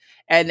wife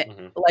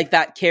and like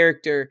that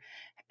character,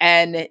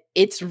 and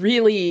it's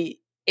really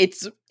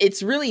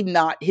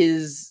not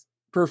his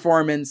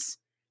performance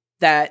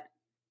that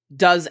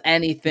does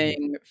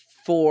anything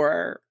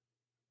for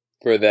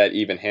that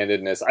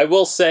even-handedness. I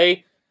will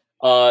say,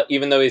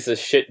 even though he's a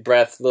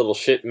shit-breath little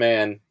shit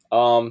man,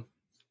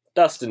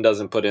 Dustin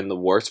doesn't put in the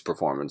worst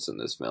performance in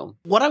this film.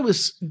 What I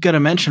was going to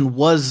mention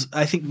was,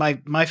 I think,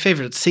 my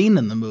favorite scene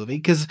in the movie,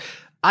 because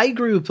I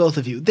agree with both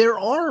of you. There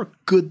are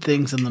good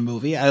things in the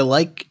movie. I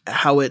like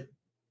how it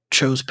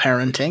chose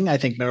parenting. I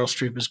think Meryl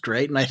Streep is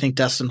great, and I think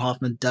Dustin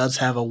Hoffman does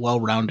have a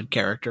well-rounded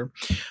character.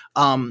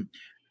 And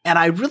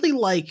I really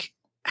like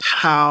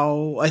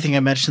how, I think I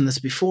mentioned this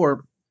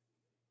before,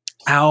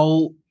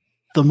 how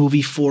the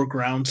movie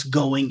foregrounds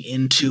going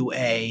into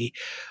a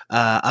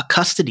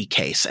custody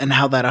case and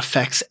how that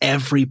affects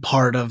every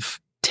part of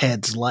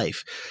Ted's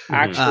life.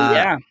 Actually,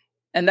 yeah.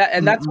 And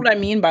that's what I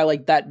mean by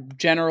like that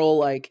general,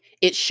 like,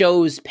 it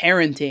shows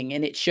parenting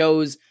and it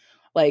shows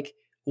like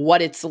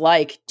what it's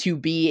like to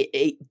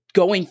be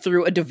going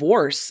through a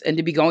divorce and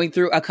to be going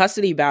through a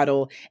custody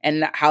battle,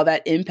 and how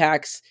that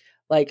impacts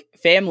like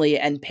family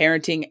and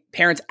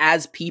parents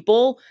as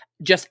people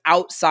just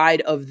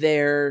outside of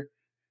their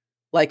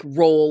like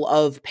role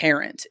of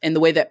parent, and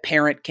the way that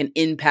parent can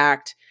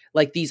impact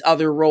like these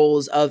other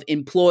roles of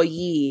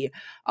employee,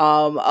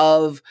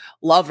 of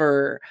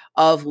lover,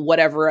 of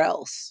whatever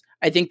else.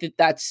 I think that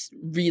that's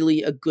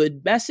really a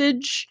good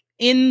message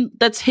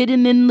that's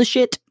hidden in the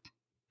shit.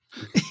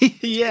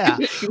 Yeah.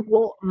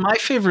 Well, my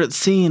favorite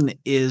scene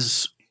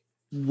is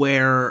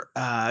where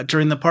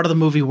during the part of the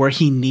movie where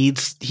he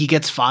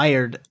gets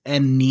fired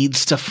and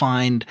needs to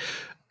find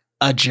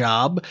a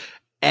job,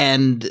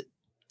 and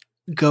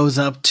goes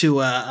up to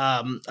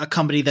a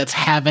company that's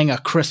having a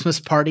Christmas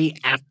party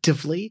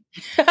actively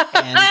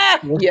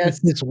and works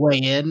his way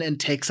in and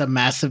takes a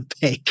massive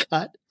pay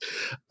cut.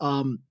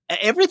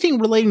 Everything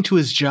relating to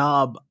his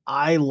job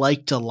I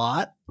liked a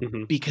lot,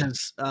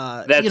 because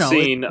that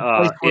scene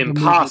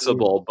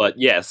impossible, but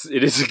yes,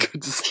 it is a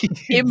good scene.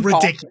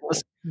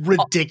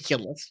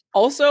 Ridiculous.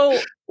 Also,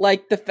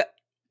 like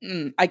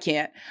I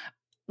can't.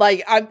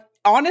 Like, I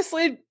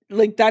honestly,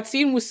 like, that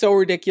scene was so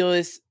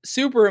ridiculous,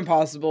 super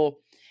impossible.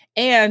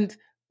 And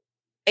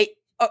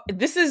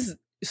this is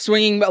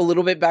swinging a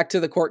little bit back to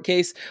the court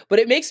case, but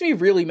it makes me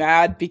really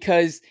mad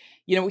because,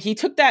 you know, he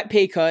took that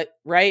pay cut,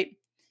 right?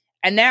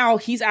 And now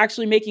he's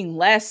actually making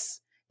less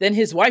than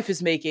his wife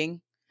is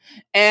making.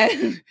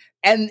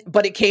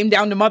 But it came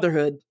down to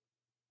motherhood.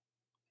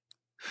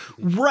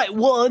 Right.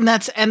 Well,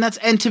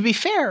 and to be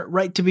fair,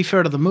 right, to be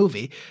fair to the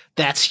movie,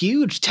 that's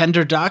huge.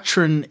 Tender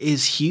doctrine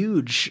is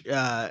huge.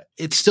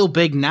 It's still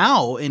big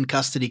now in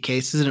custody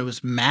cases, and it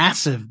was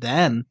massive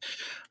then.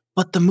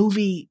 But the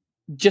movie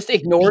just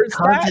ignores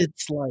that.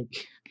 It's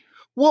like,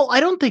 well, I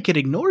don't think it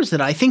ignores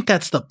it. I think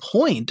that's the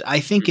point. I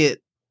think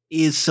it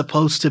is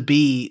supposed to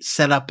be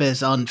set up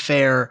as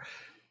unfair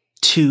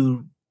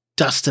to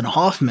Dustin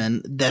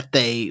Hoffman that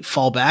they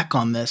fall back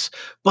on this.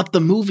 But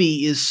the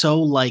movie is so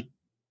like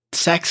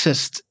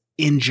sexist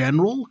in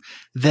general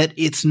that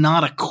it's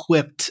not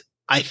equipped,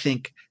 I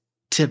think,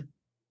 to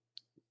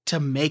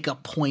make a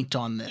point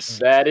on this.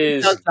 That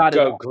is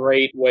a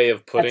great way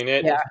of putting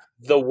it. Yeah.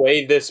 The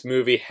way this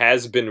movie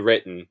has been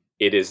written,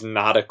 it is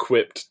not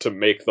equipped to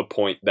make the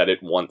point that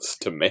it wants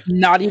to make.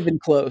 Not even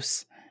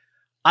close.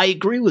 I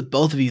agree with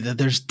both of you that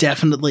there's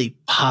definitely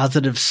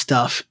positive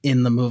stuff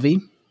in the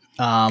movie,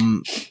 a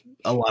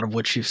lot of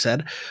which you've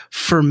said.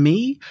 For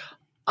me,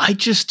 I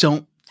just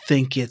don't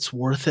think it's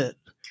worth it.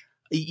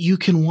 You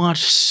can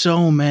watch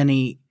so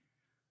many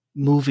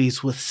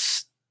movies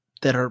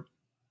that are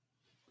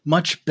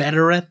much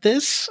better at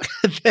this,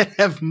 that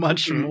have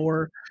much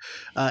more,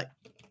 that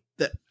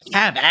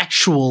have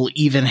actual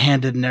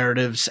even-handed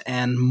narratives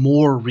and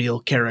more real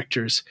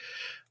characters.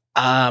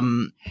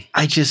 And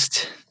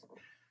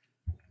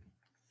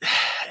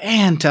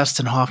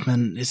Dustin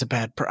Hoffman is a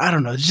bad I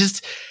don't know.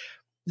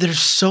 There's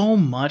so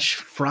much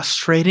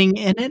frustrating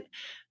in it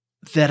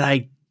that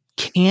I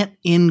can't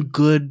in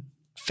good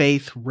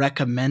faith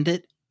recommend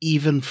it,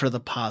 even for the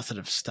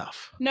positive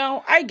stuff.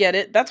 No, I get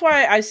it. That's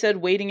why I said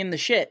waiting in the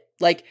shit.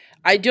 Like,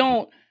 I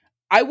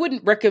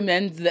wouldn't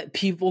recommend that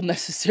people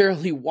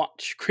necessarily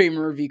watch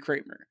Kramer v.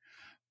 Kramer.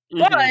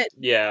 But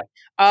yeah,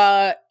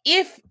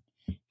 if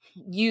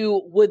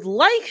you would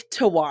like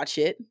to watch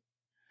it,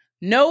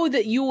 know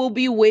that you will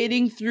be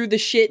wading through the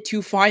shit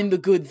to find the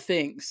good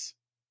things.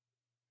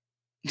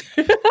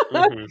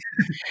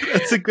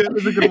 That's a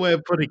good way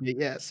of putting it.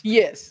 Yes.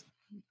 Yes.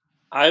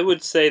 I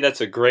would say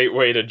that's a great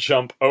way to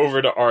jump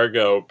over to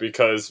Argo,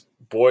 because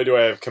boy, do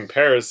I have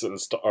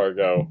comparisons to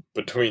Argo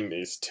between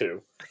these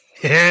two.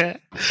 Yeah.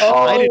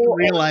 I didn't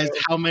realize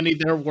how many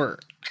there were.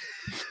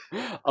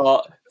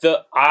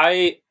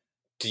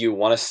 do you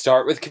want to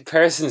start with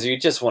comparisons, or you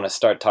just want to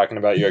start talking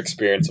about your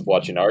experience of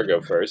watching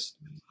Argo first?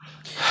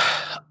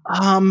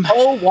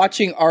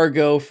 Watching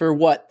Argo for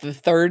what, the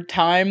third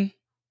time?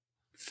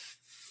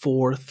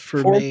 Fourth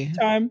me.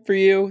 Time for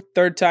you,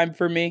 third time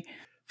for me.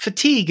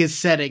 Fatigue is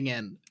setting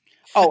in.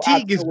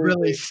 Fatigue is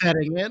really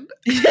setting in.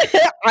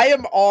 I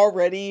am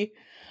already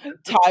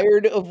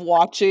tired of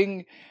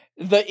watching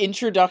the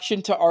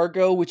introduction to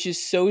Argo, which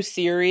is so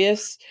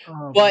serious,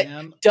 but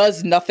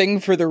does nothing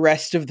for the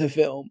rest of the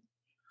film.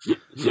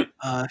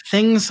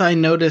 Things I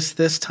noticed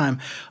this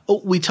time.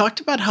 Oh, we talked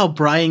about how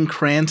Bryan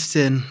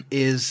Cranston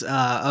is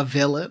a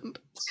villain.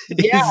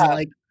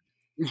 Yeah.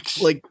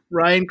 like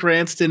Bryan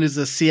Cranston is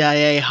a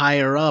CIA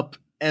higher up,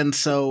 and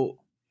so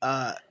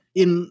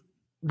in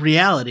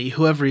reality,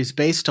 whoever he's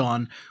based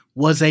on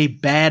was a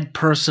bad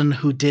person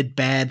who did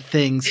bad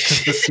things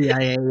because the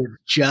CIA is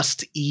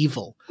just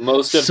evil.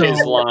 Most of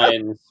his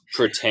lines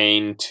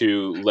pertain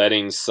to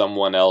letting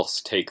someone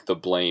else take the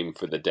blame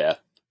for the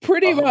death.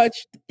 Pretty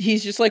much.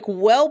 He's just like,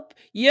 well,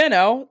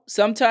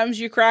 sometimes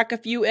you crack a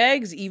few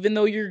eggs, even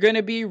though you're going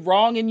to be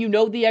wrong and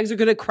the eggs are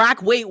going to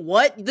crack. Wait,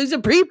 what? These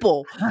are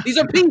people.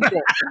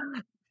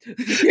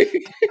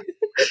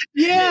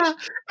 Yeah.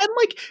 And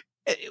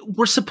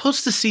we're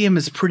supposed to see him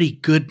as pretty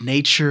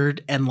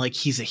good-natured and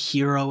he's a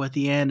hero at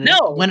the end.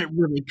 And when it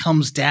really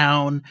comes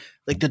down,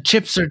 the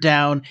chips are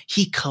down,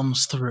 he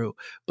comes through.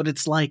 But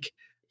it's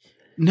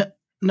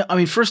no, I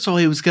mean, first of all,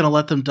 he was going to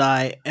let them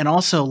die. And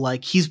also,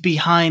 he's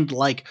behind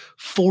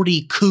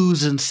 40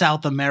 coups in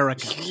South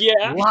America.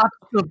 Yeah. Lots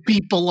of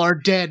people are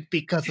dead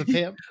because of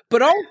him.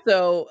 But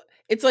also,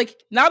 it's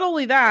not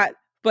only that,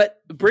 but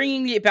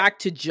bringing it back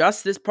to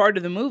just this part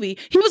of the movie,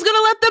 he was going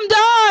to let them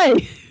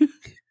die.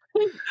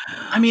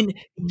 I mean,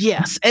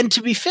 yes. And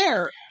to be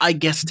fair, I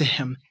guess to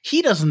him,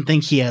 he doesn't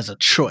think he has a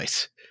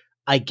choice,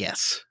 I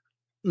guess.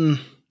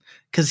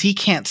 Because he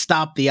can't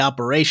stop the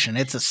operation.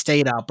 It's a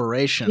state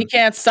operation. He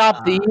can't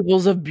stop the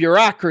evils of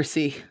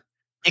bureaucracy.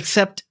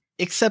 Except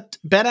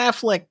Ben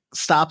Affleck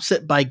stops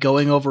it by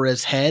going over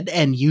his head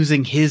and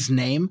using his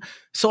name.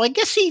 So I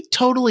guess he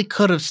totally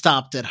could have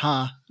stopped it,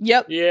 huh?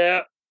 Yep.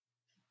 Yeah.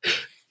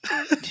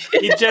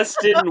 He just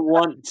didn't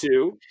want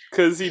to,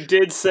 because he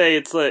did say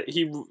it's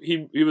he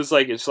was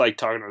it's like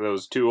talking to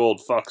those two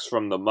old fucks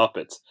from the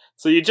Muppets.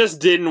 So you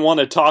just didn't want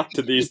to talk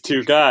to these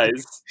two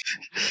guys.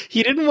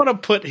 He didn't want to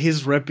put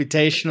his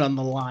reputation on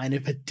the line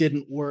if it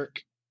didn't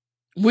work.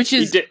 Which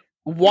is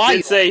why he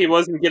did say he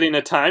wasn't getting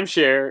a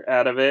timeshare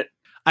out of it.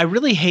 I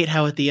really hate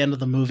how at the end of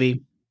the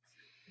movie,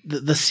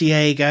 the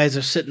CIA guys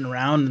are sitting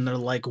around and they're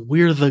like,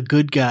 "We're the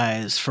good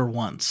guys for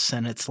once,"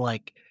 and it's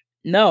like,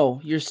 no,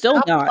 you're still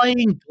not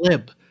playing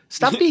glib.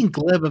 Stop being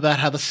glib about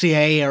how the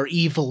CIA are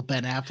evil,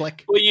 Ben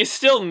Affleck. Well, you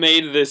still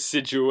made this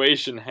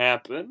situation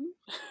happen.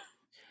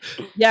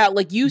 Yeah,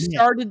 you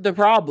started the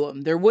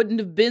problem. There wouldn't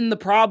have been the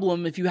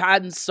problem if you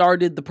hadn't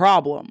started the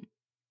problem.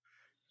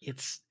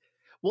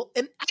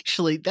 And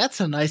actually, that's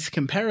a nice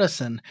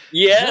comparison.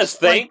 Yes,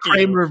 thank you.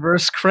 Kramer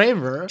versus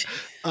Kramer.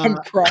 I'm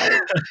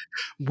crying.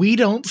 We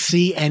don't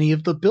see any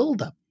of the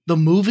buildup. The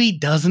movie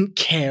doesn't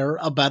care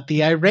about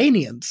the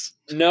Iranians.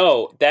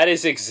 No, that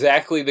is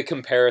exactly the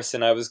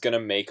comparison I was going to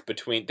make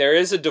between. There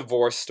is a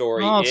divorce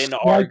story in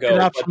Argo.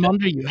 Out from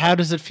under you. How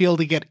does it feel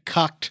to get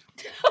cucked?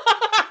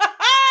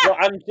 Well,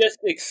 I'm just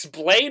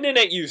explaining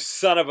it, you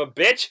son of a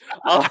bitch.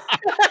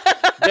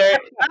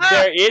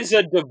 There is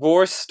a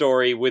divorce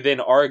story within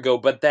Argo,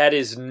 but that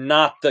is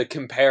not the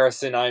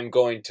comparison I'm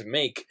going to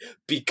make,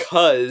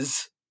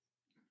 because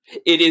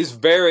it is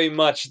very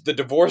much the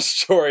divorce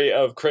story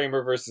of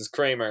Kramer versus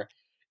Kramer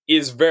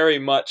is very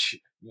much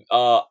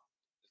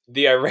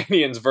the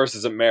Iranians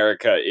versus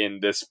America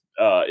in this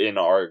in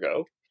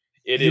Argo.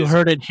 You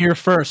heard it here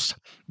first.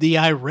 The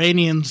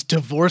Iranians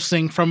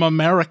divorcing from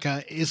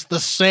America is the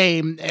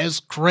same as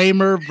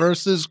Kramer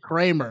versus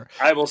Kramer.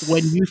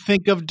 When you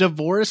think of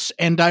divorce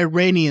and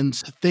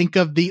Iranians, think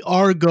of the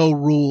Argo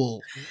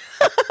rule.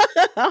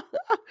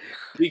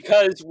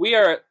 Because we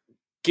are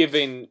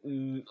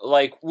giving,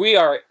 we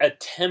are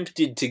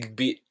attempted to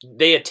be,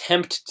 they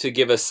attempt to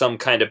give us some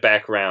kind of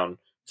background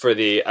for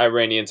the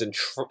Iranians and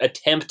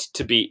attempt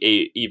to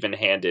be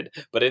even-handed.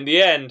 But in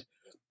the end,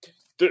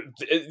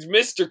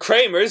 Mr.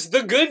 Kramer's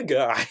the good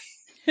guy.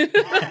 It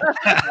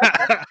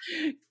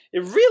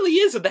really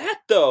is that,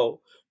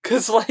 though.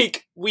 Because,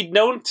 we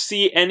don't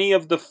see any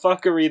of the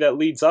fuckery that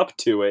leads up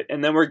to it.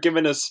 And then we're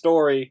given a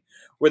story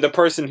where the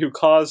person who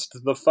caused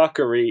the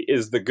fuckery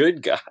is the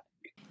good guy.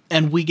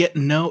 And we get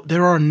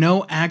there are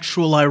no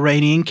actual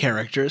Iranian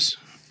characters.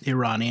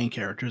 Iranian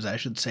characters, I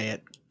should say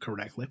it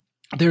correctly.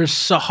 There's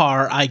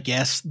Sahar, I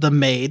guess, the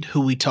maid,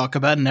 who we talk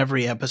about in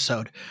every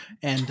episode.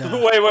 And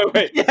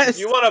wait. Yes.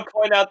 You want to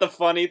point out the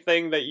funny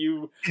thing that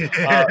you...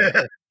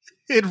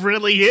 It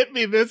really hit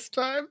me this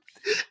time.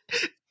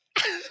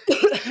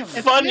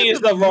 Funny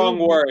is the wrong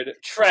word.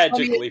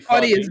 Tragically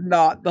funny. Funny is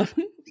not.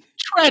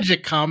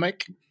 Tragic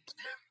comic.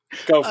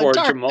 Go for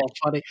it, Jamal.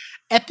 Funny.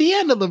 At the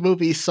end of the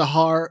movie,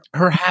 Sahar,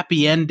 her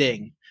happy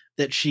ending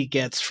that she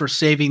gets for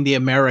saving the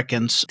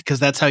Americans, because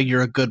that's how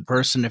you're a good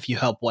person if you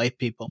help white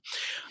people.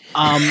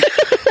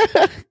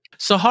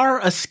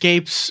 Sahar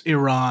escapes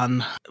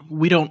Iran.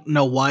 We don't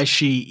know why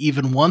she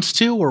even wants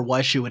to or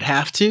why she would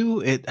have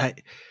to.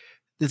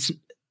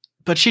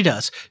 But she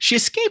does. She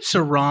escapes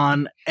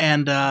Iran,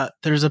 and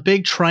there's a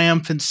big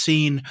triumphant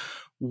scene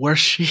where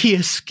she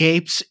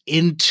escapes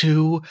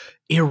into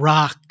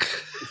Iraq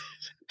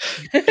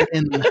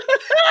in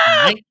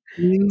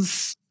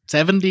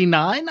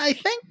 1979, I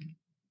think.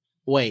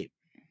 Wait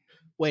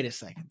a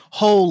second.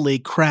 Holy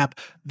crap.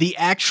 The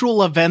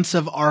actual events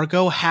of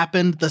Argo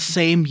happened the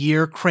same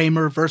year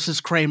Kramer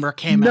versus Kramer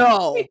came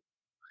out.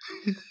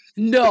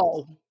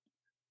 No.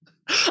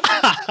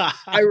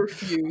 I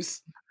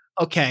refuse.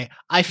 Okay,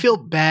 I feel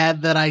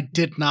bad that I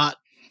did not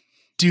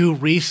do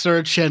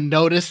research and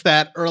notice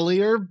that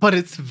earlier, but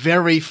it's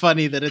very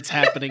funny that it's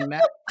happening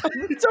now.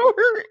 I'm so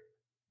hurt.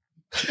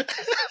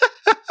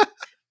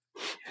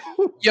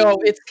 Yo,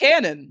 it's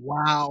canon.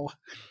 Wow.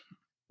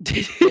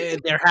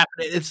 They're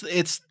happening.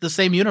 It's the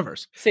same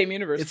universe. Same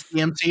universe. It's the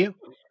MCU.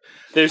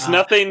 There's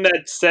nothing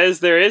that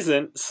says there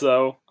isn't,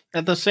 so.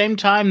 At the same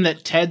time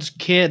that Ted's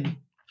kid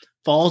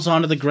falls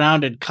onto the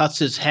ground and cuts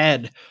his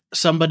head,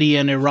 somebody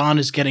in Iran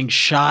is getting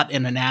shot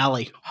in an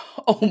alley.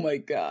 Oh my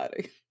god.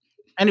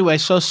 Anyway,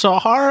 so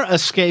Sahar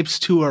escapes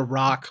to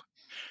Iraq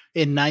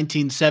in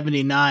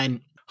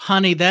 1979.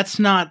 Honey, that's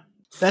not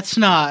It's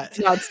not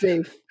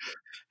safe.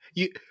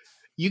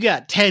 You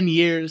got 10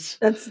 years.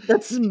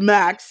 That's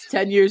max.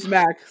 10 years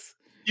max.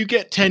 You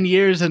get 10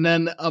 years and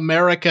then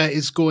America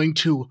is going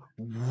to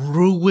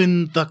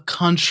ruin the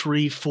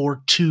country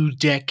for 2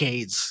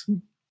 decades.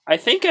 I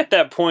think at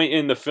that point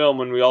in the film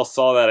when we all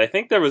saw that, I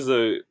think there was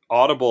a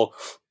audible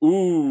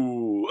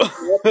ooh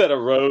that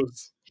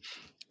arose.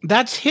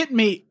 That's hit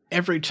me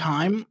every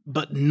time,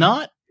 but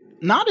not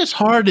as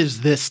hard as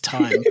this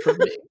time for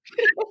me.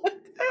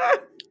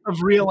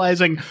 Of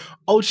realizing,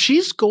 oh,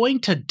 she's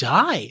going to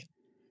die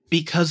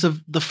because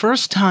of the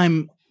first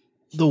time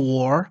the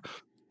war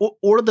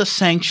or the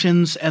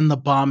sanctions and the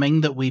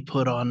bombing that we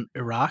put on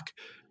Iraq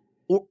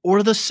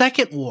or the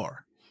second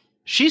war.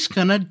 She's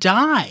going to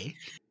die.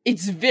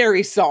 It's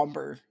very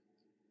somber.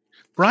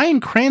 Bryan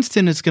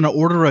Cranston is going to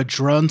order a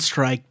drone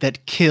strike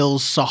that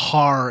kills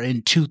Sahar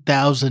in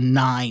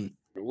 2009.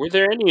 Were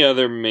there any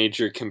other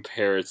major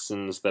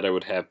comparisons that I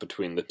would have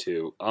between the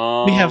two?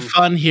 We have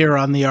fun here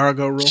on the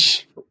Argo Rule.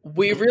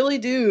 We really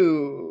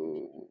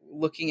do.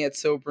 Looking at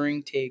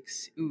sobering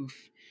takes.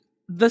 Oof.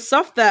 The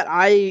stuff that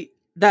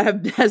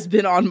has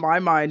been on my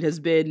mind has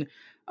been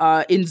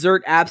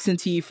insert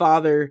absentee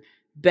father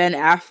Ben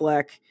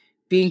Affleck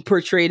being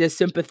portrayed as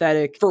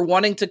sympathetic for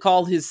wanting to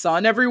call his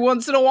son every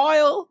once in a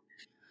while.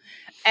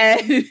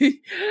 And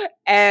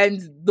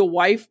the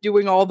wife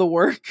doing all the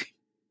work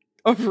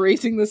of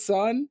raising the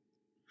son.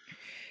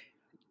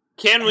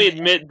 Can we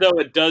admit, though,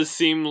 it does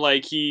seem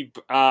like he's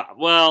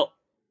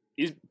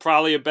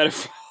probably a better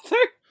father?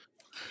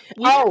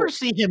 We never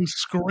see him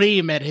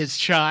scream at his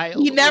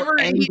child. He never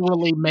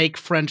angrily make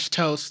French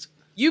toast.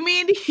 You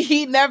mean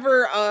he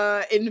never,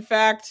 in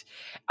fact,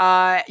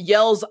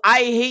 yells, "I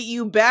hate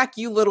you back,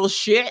 you little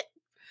shit"?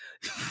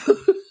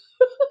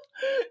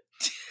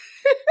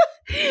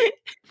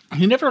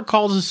 He never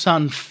calls his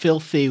son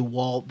filthy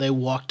while they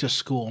walk to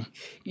school.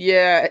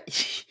 Yeah.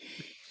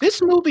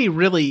 This movie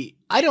really,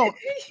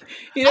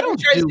 he never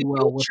tries to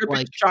guilt trip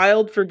his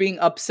child for being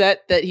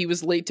upset that he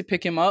was late to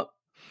pick him up.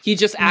 He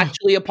just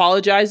actually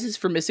apologizes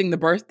for missing the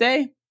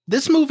birthday.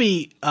 This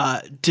movie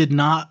did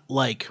not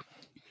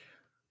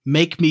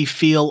make me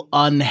feel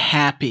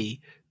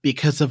unhappy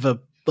because of a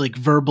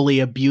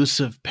verbally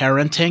abusive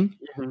parenting.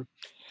 Mm-hmm.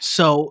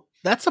 So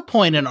that's a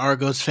point in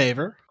Argo's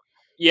favor.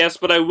 Yes,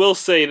 but I will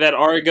say that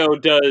Argo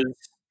does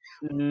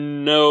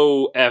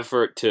no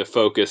effort to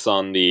focus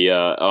on the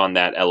on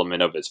that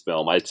element of its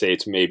film. I'd say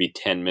it's maybe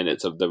 10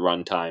 minutes of the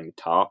runtime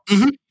tops.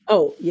 Mm-hmm.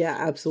 Oh, yeah,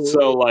 absolutely.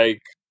 So,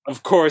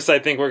 of course, I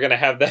think we're going to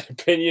have that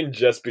opinion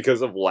just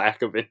because of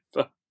lack of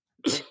info.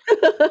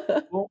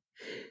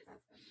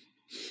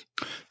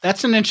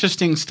 That's an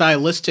interesting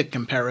stylistic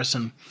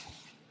comparison.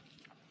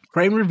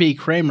 Kramer v.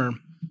 Kramer.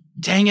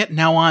 Dang it,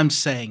 now I'm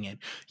saying it.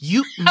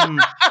 You.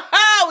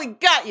 We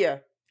got you.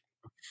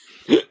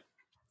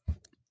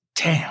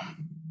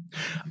 Damn.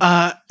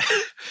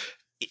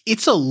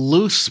 It's a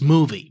loose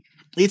movie.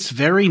 It's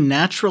very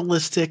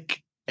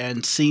naturalistic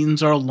and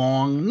scenes are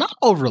long, not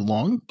over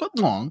long, but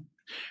long.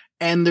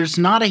 And there's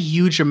not a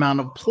huge amount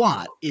of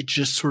plot. It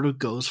just sort of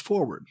goes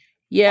forward.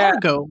 Yeah.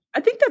 Argo.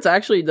 I think that's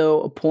actually,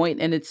 though, a point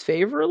in its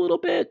favor a little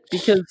bit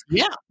because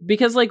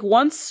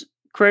once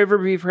Kramer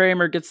v.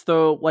 Kramer gets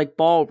the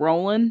ball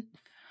rolling,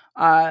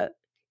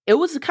 it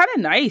was kind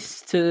of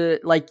nice to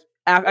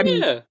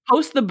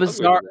post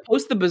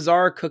the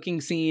bizarre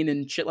cooking scene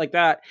and shit like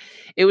that.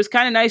 It was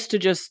kind of nice to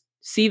just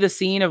see the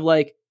scene of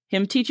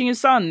him teaching his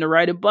son to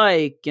ride a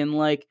bike and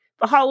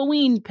the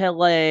Halloween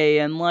play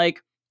and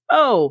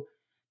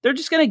they're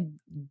just gonna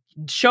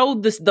show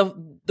this the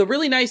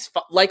really nice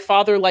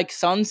father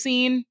son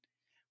scene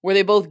where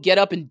they both get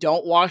up and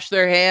don't wash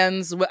their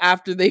hands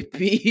after they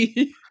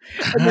pee,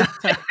 and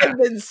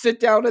then sit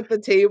down at the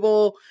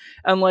table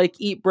and like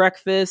eat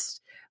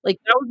breakfast. Like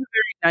that was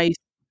a very nice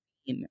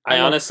scene. I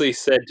honestly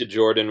said to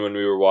Jordan when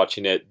we were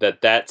watching it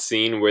that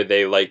scene where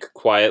they like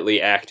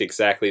quietly act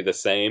exactly the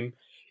same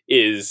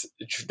is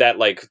that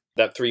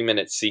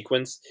 3-minute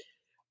sequence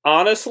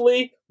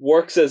honestly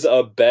works as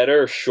a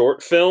better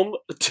short film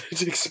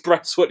to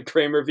express what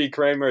Kramer v.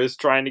 Kramer is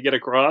trying to get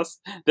across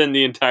than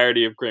the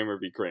entirety of Kramer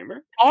v.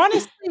 Kramer.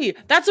 Honestly,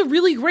 that's a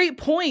really great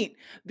point,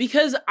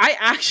 because I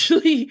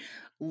actually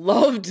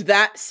loved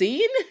that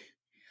scene.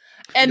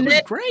 And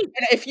then, great.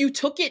 And if you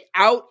took it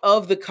out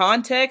of the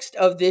context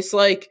of this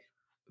like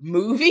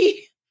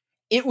movie,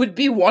 it would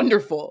be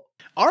wonderful.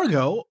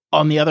 Argo,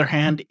 on the other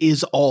hand,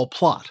 is all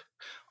plot.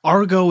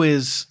 Argo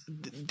is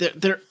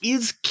there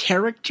is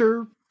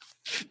character,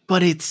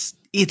 but it's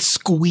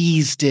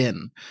squeezed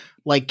in.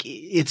 Like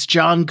it's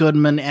John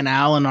Goodman and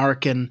Alan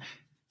Arkin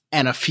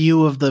and a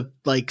few of the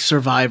like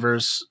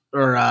survivors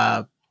or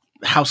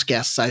house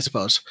guests, I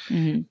suppose.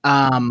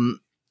 Mm-hmm.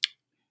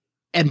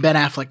 And Ben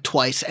Affleck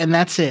twice, and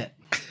that's it.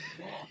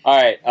 All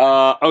right.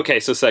 Okay,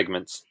 so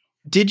segments.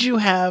 Did you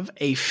have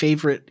a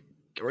favorite?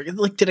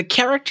 Like, did a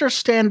character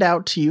stand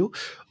out to you,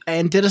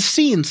 and did a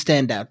scene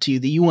stand out to you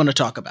that you want to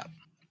talk about?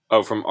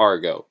 Oh, from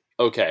Argo.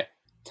 Okay.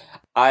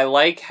 I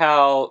like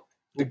how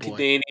the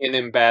Canadian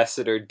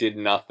ambassador did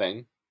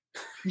nothing.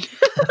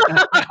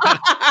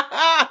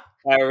 That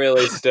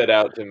really stood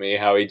out to me,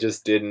 how he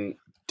just didn't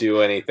do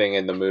anything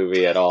in the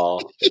movie at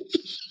all.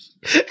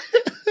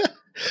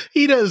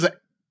 He does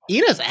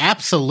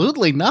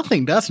absolutely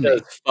nothing, doesn't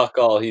he? Fuck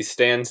all. He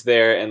stands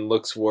there and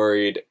looks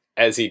worried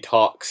as he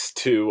talks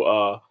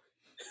to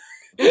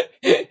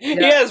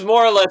He has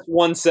more or less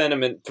one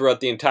sentiment throughout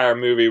the entire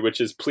movie,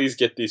 which is, please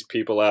get these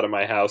people out of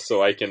my house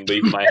so I can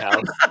leave my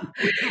house.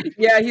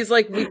 Yeah, he's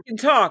like, we can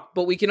talk,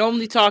 but we can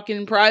only talk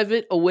in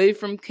private, away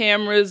from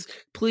cameras.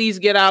 Please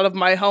get out of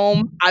my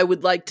home. I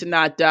would like to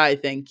not die,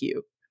 thank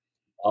you.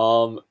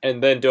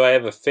 And then do I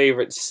have a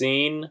favorite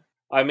scene?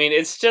 I mean,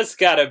 it's just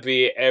gotta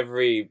be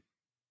every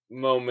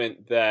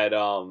moment that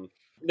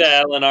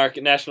Alan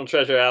Arkin, National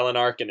Treasure Alan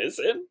Arkin is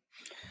in.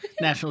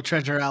 National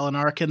Treasure Alan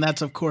Arkin,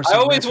 that's of course. I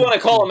always want to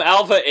call him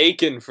Alva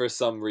Aiken for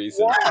some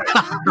reason.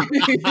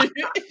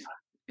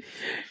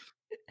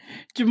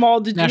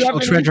 Jamal, did National you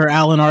have Treasure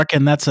Alan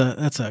Arkin, that's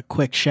a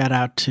quick shout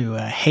out to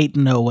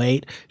Hayton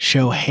 08,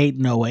 show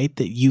Hayton 08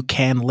 that you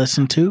can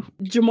listen to.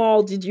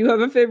 Jamal, did you have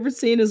a favorite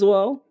scene as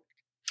well?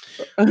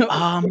 Or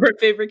a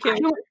favorite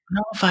character? I don't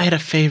know if I had a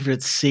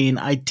favorite scene.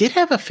 I did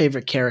have a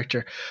favorite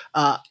character.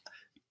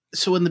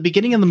 So in the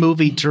beginning of the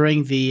movie,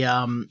 during the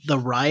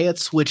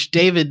riots, which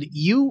David,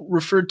 you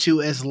referred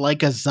to as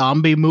like a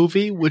zombie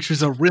movie, which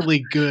was a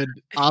really good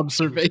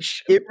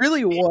observation. It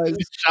really was.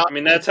 I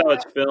mean, that's how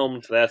it's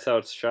filmed. That's how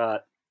it's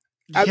shot.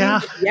 I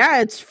mean,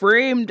 it's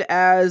framed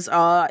as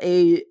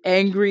a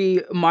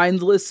angry,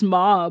 mindless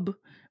mob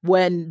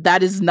when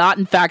that is not,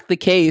 in fact, the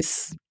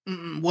case.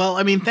 Well,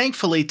 I mean,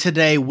 thankfully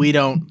today we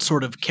don't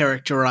sort of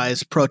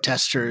characterize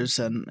protesters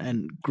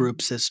and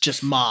groups as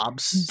just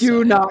mobs.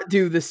 Do not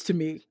do this to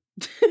me.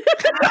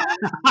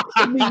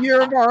 In the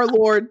year of our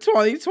Lord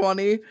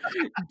 2020,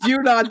 do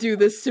not do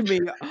this to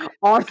me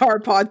on our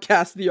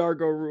podcast, The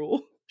Argo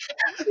Rule.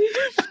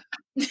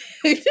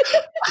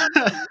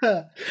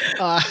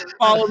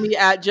 Follow me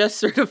at Just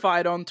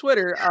Certified on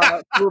Twitter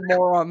for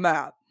more on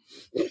that.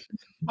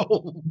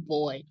 Oh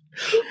boy.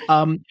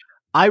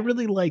 I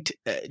really liked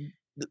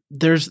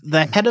there's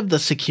the head of the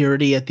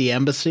security at the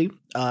embassy.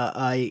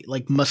 I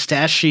like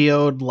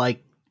mustachioed,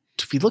 like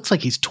he looks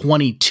like he's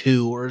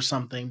 22 or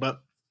something,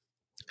 but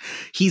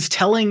he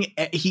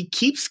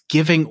keeps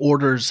giving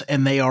orders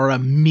and they are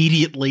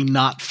immediately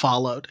not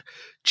followed.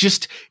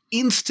 Just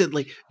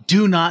instantly,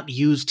 do not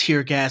use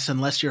tear gas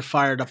unless you're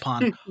fired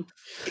upon.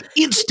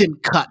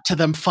 Instant cut to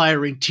them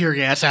firing tear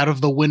gas out of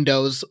the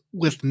windows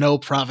with no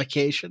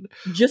provocation.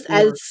 Just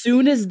as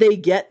soon as they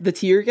get the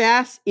tear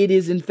gas, it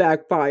is in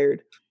fact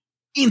fired.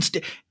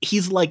 Instant.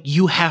 He's like,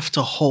 you have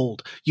to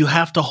hold. You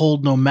have to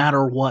hold no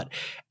matter what.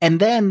 And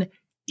then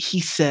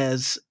he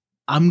says,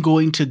 I'm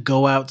going to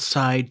go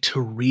outside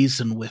to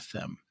reason with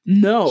them.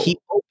 No. He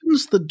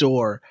opens the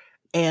door,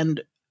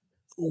 and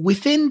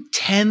within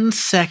 10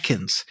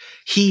 seconds,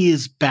 he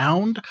is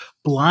bound,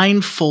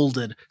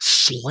 blindfolded,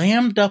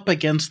 slammed up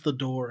against the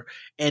door,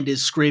 and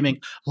is screaming,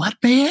 "Let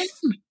me in!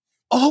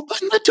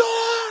 Open the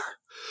door!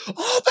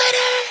 Open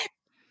it!"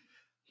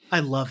 I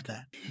love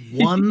that.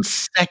 1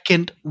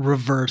 second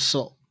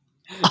reversal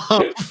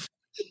of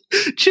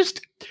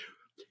just,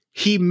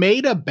 he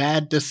made a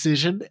bad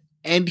decision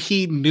and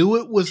he knew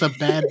it was a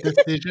bad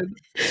decision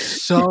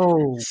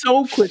so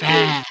quickly.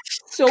 Fast.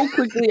 So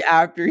quickly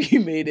after he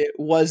made it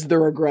was the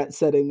regret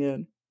setting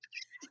in.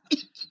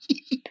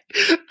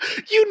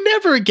 You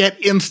never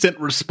get instant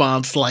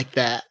response like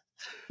that.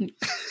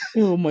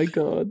 Oh my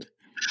god.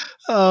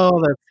 Oh,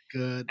 that's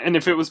good. And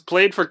if it was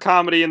played for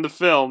comedy in the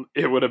film,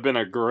 it would have been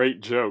a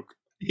great joke.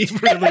 He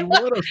really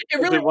would have.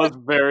 It was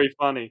very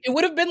funny. It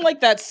would have been like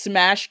that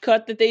smash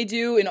cut that they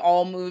do in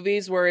all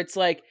movies where it's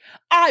like,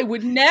 I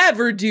would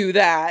never do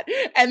that.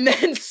 And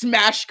then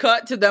smash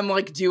cut to them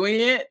like doing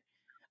it.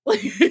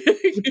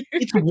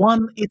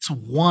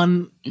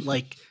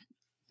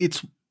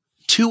 It's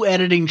two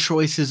editing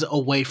choices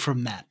away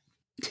from that.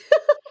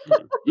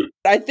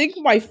 I think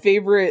my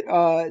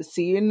favorite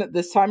scene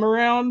this time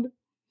around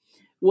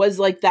was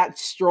like that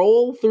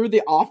stroll through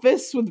the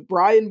office with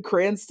Bryan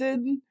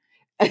Cranston,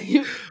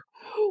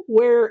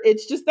 where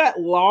it's just that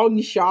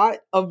long shot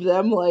of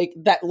them, like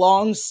that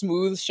long,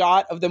 smooth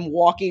shot of them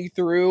walking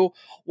through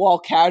while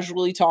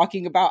casually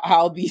talking about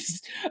how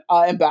these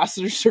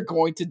ambassadors are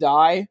going to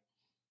die.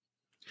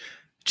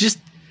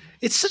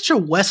 It's such a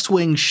West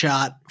Wing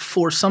shot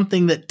for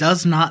something that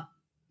does not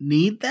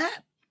need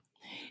that.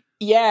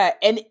 Yeah,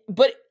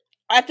 but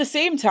at the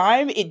same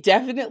time, it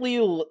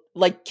definitely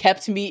like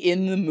kept me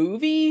in the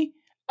movie,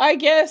 I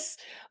guess.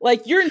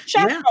 Like, you're in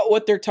shock about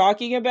what they're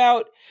talking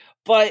about,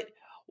 but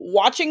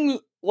watching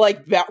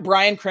like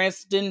Bryan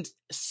Cranston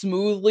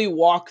smoothly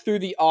walk through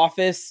the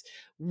office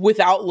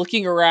without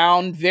looking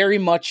around very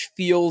much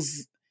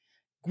feels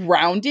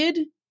grounded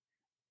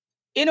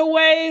in a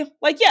way.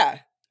 Like,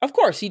 yeah, of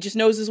course, he just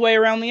knows his way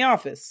around the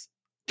office.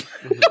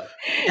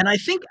 And I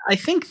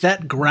think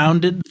that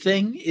grounded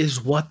thing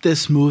is what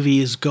this movie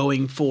is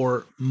going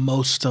for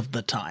most of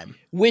the time,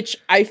 which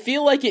I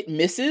feel like it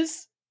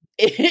misses.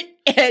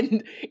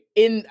 And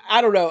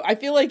I don't know, I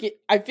feel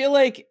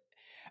like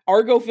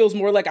Argo feels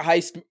more like a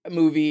heist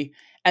movie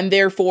and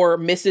therefore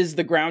misses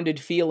the grounded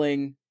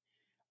feeling.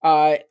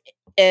 And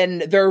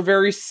there are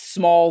very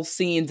small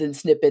scenes and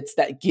snippets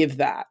that give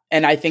that,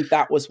 and I think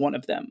that was one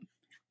of them.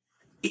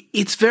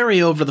 It's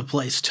very over the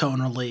place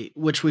tonally,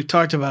 which we've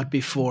talked about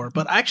before.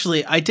 But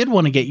actually, I did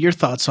want to get your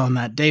thoughts on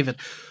that, David.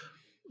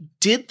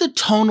 Did the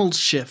tonal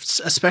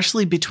shifts,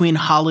 especially between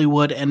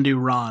Hollywood and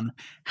Iran,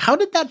 how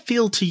did that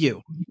feel to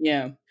you?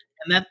 Yeah. And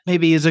that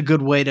maybe is a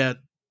good way to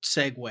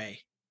segue.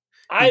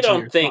 I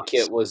don't think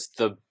it was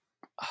the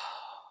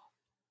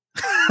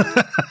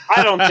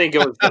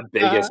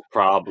biggest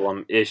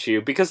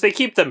issue, because they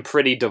keep them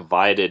pretty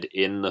divided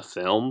in the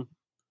film.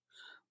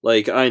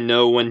 Like, I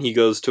know when he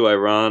goes to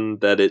Iran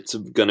that it's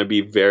going to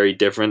be very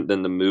different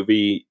than the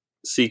movie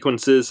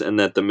sequences, and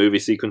that the movie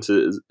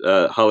sequences,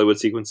 Hollywood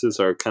sequences,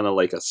 are kind of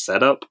like a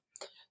setup.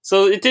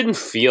 So it didn't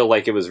feel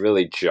like it was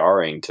really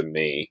jarring to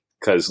me,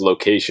 because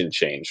location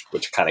changed,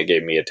 which kind of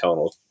gave me a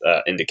tonal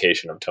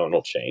indication of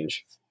tonal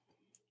change.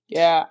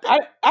 Yeah, I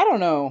don't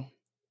know.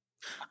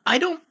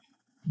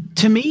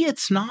 To me,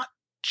 it's not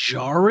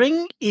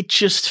jarring. It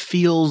just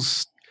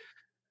feels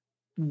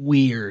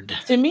weird.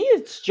 To me,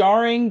 it's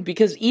jarring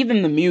because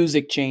even the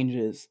music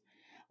changes.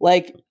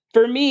 Like,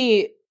 for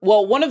me,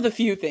 well, one of the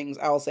few things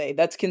I'll say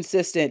that's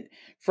consistent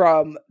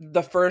from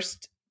the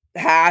first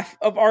half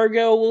of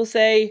Argo, we'll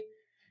say,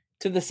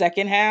 to the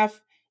second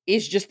half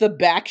is just the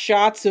back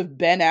shots of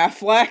Ben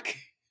Affleck.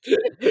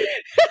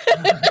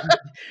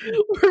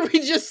 Where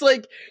we just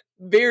like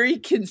very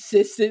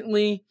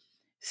consistently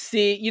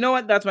see, you know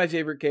what? That's my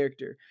favorite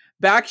character.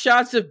 Back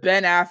shots of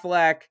Ben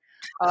Affleck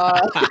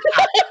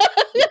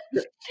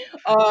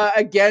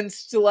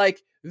against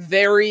like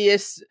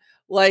various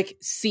like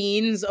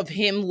scenes of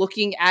him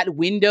looking at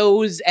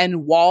windows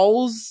and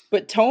walls,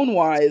 but tone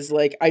wise,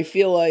 like I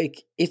feel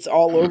like it's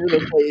all over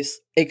the place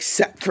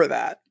except for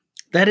that.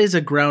 That is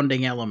a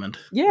grounding element.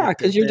 Yeah,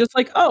 because you're just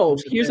like, oh,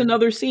 here's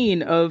another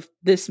scene of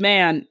this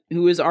man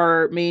who is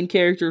our main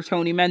character,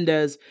 Tony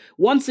Mendez,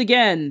 once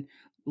again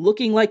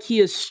looking like he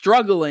is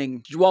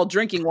struggling while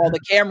drinking, while the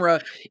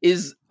camera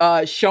is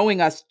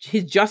showing us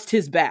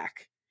his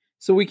back,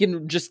 so we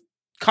can just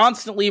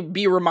constantly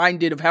be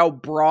reminded of how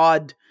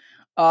broad.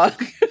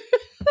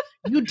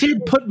 You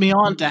did put me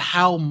on to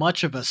how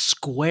much of a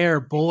square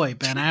boy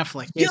Ben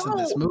Affleck is in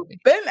this movie.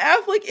 Ben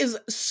Affleck is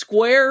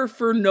square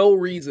for no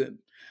reason.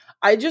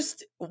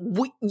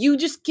 You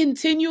just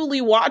continually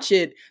watch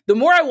it. The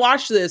more I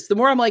watch this, the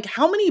more I'm like,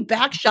 how many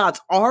back shots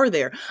are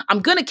there?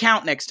 I'm going to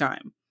count next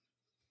time.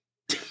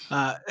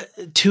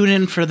 Tune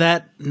in for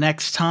that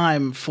next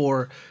time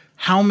for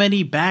how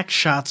many back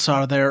shots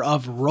are there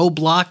of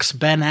Roblox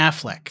Ben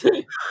Affleck.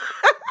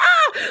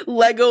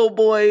 Lego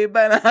boy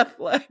Ben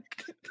Affleck.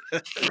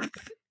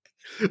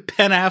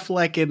 Ben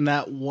Affleck in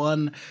that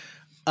one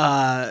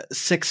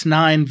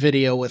 6ix9ine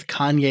video with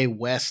Kanye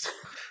West.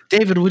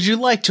 David, would you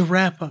like to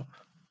wrap up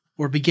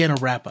or begin a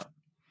wrap up?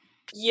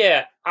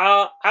 Yeah,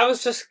 I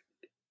was just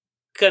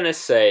gonna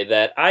say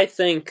that I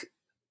think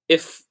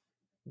if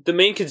the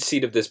main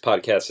conceit of this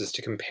podcast is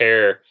to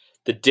compare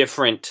the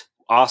different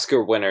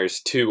Oscar winners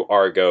to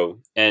Argo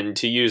and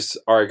to use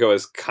Argo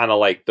as kind of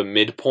like the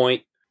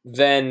midpoint,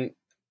 then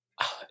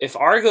if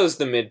Argo's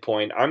the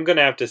midpoint, I'm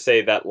gonna have to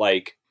say that,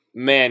 like,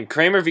 man,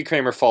 Kramer v.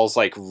 Kramer falls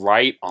like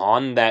right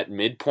on that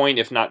midpoint,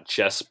 if not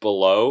just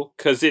below,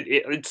 because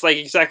it's like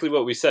exactly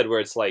what we said, where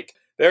it's like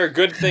there are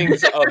good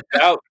things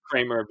about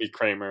Kramer v.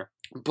 Kramer,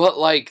 But,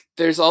 like,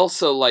 there's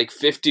also, like,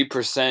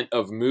 50%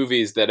 of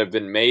movies that have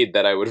been made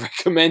that I would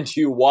recommend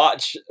you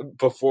watch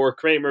before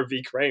Kramer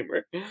v.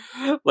 Kramer.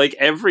 Like,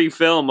 every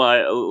film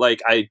I would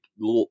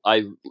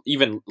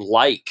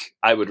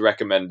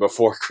recommend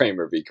before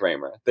Kramer v.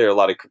 Kramer. There are a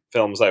lot of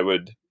films I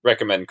would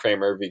recommend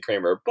Kramer v.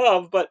 Kramer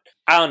above, but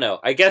I don't know.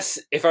 I guess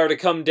if I were to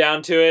come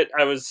down to it,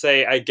 I would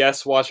say, I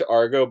guess watch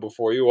Argo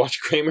before you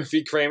watch Kramer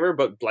v. Kramer,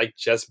 but, like,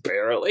 just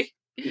barely.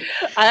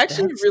 I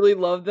actually really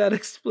love that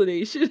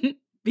explanation.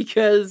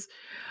 Because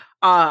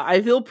I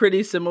feel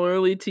pretty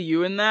similarly to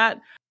you in that,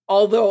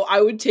 although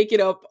I would take it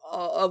up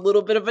a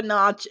little bit of a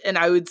notch, and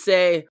I would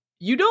say,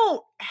 you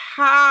don't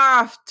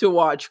have to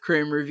watch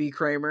Kramer v.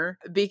 Kramer,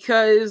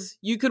 because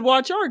you could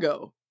watch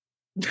Argo.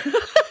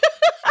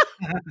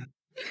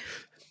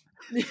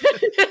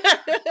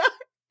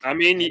 I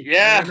mean,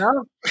 yeah.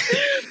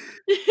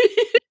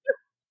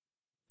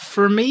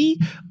 For me,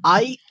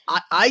 I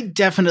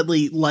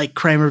definitely like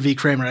Kramer v.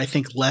 Kramer, I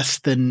think less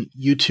than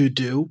you two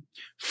do.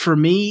 For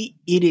me,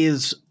 it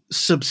is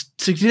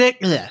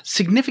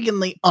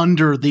significantly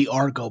under the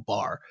Argo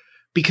bar,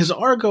 because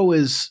Argo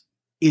is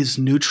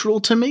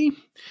neutral to me.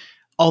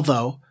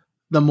 Although,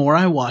 the more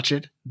I watch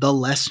it, the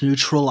less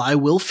neutral I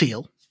will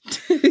feel.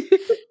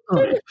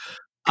 But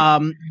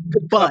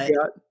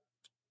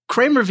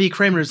Kramer v.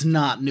 Kramer is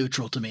not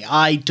neutral to me.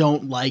 I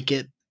don't like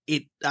it.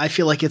 I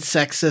feel like it's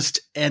sexist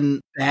and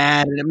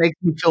bad, and it makes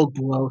me feel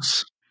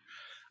gross.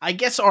 I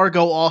guess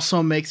Argo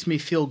also makes me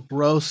feel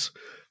gross.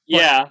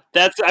 Yeah,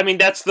 that's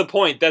the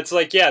point. That's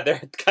like, yeah,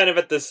 they're kind of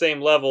at the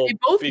same level. They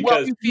both make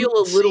you feel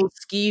a little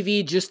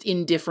skeevy, just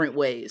in different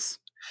ways.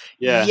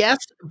 Yeah. Yes,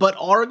 but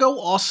Argo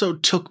also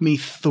took me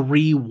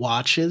 3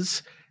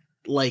 watches.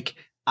 Like,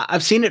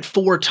 I've seen it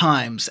 4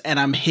 times, and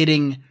I'm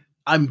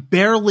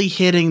barely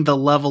hitting the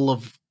level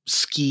of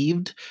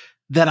skeeved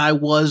that I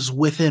was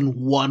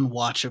within 1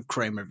 watch of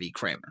Kramer v.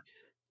 Kramer.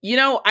 You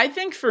know, I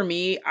think for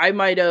me, I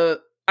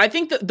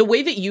think the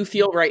way that you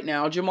feel right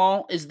now,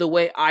 Jamal, is the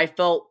way I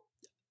felt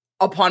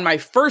upon my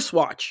first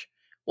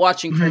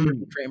watching Kramer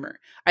v. Kramer.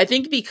 I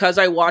think because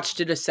I watched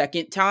it a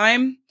second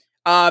time,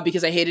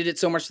 because I hated it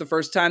so much the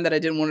first time that I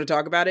didn't want to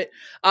talk about it.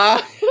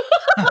 I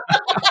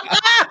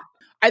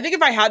think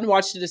if I hadn't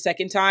watched it a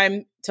second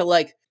time to,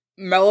 like,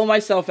 mellow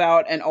myself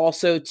out, and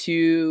also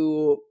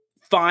to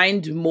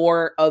find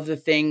more of the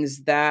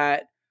things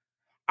that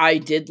I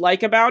did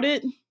like about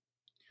it,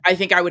 I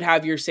think I would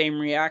have your same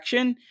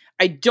reaction.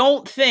 I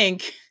don't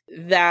think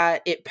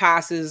that it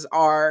passes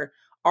our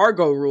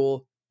Argo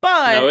rule,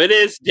 but no, it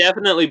is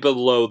definitely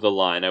below the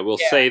line. I will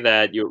say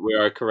that we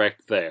are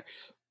correct there.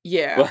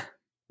 Yeah,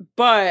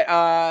 but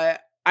I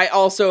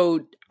also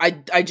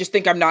I just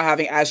think I'm not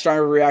having as strong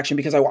of a reaction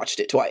because I watched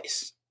it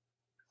twice.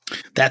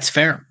 That's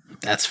fair.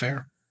 That's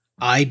fair.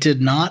 I did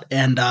not,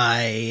 and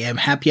I am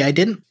happy I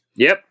didn't.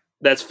 Yep,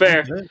 that's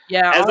fair.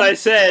 Yeah, as I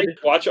said,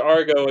 watch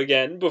Argo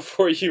again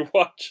before you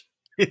watch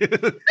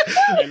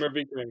Kramer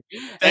v. Kramer.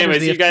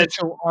 Anyways, you guys,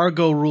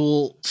 Argo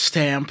rule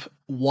stamp: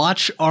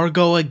 watch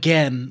Argo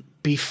again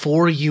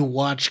before you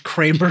watch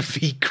Kramer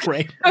v.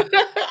 Kramer.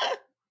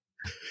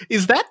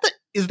 Is that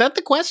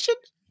the question?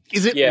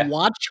 Is it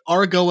watch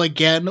Argo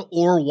again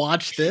or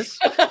watch this?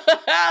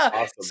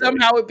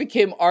 Somehow it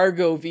became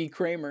Argo v.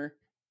 Kramer.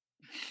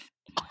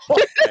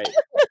 Right.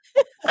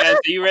 Guys,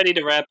 are you ready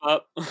to wrap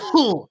up? I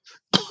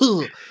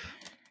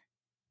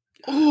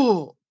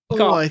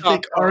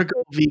think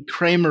Argo v.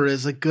 Kramer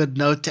is a good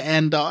note to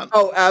end on.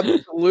 Oh,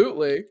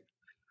 absolutely.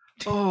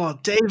 Oh,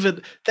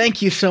 David,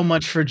 thank you so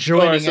much for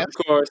joining us.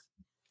 Of course.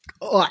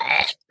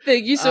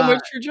 Thank you so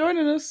much for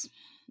joining us.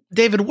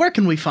 David, where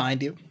can we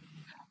find you?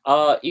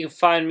 You can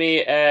find me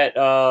at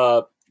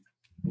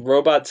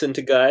Robots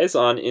Into Guys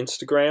on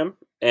Instagram.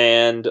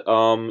 And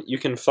you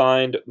can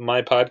find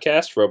my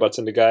podcast, Robots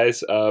Into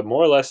Guys,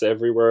 more or less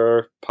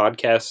everywhere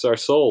podcasts are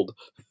sold.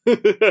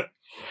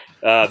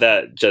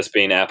 That just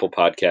being Apple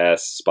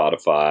Podcasts,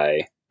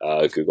 Spotify,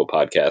 Google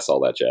Podcasts, all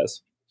that jazz.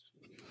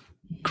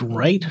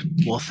 Great.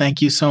 Well,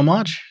 thank you so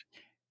much.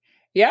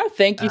 Yeah,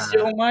 thank you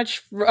so much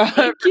for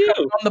coming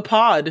on the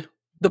pod.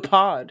 The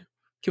pod.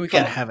 Can we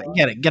gotta have it?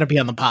 You gotta be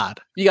on the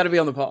pod. You gotta be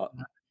on the pod.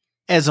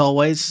 As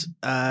always,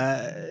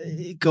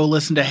 go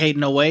listen to Hate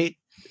No Wait.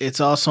 It's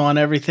also on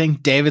everything.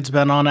 David's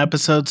been on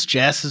episodes.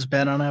 Jess has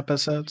been on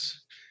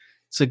episodes.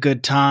 It's a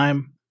good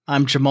time.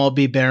 I'm Jamal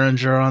B.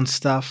 Berenger on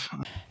stuff.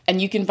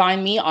 And you can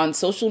find me on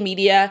social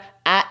media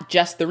at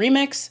Just the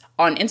Remix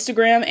on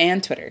Instagram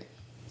and Twitter.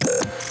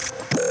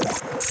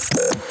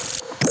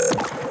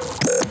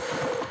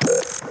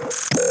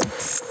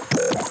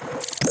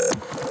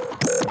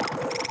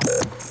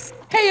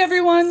 Hey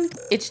everyone,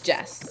 it's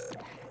Jess.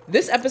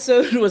 This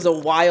episode was a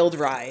wild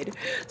ride,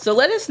 so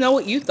let us know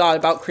what you thought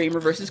about Kramer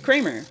vs.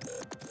 Kramer.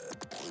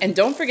 And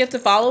don't forget to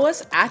follow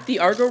us at The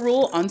Argo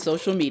Rule on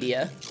social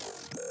media.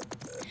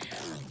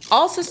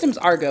 All Systems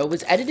Argo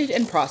was edited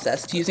and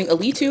processed using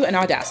Alitu and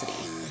Audacity.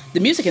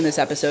 The music in this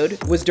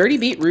episode was Dirty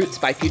Beat Roots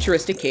by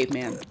Futuristic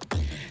Caveman.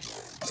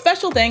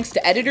 Special thanks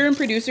to editor and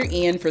producer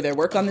Ian for their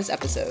work on this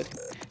episode.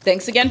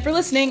 Thanks again for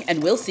listening,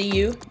 and we'll see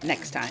you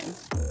next time.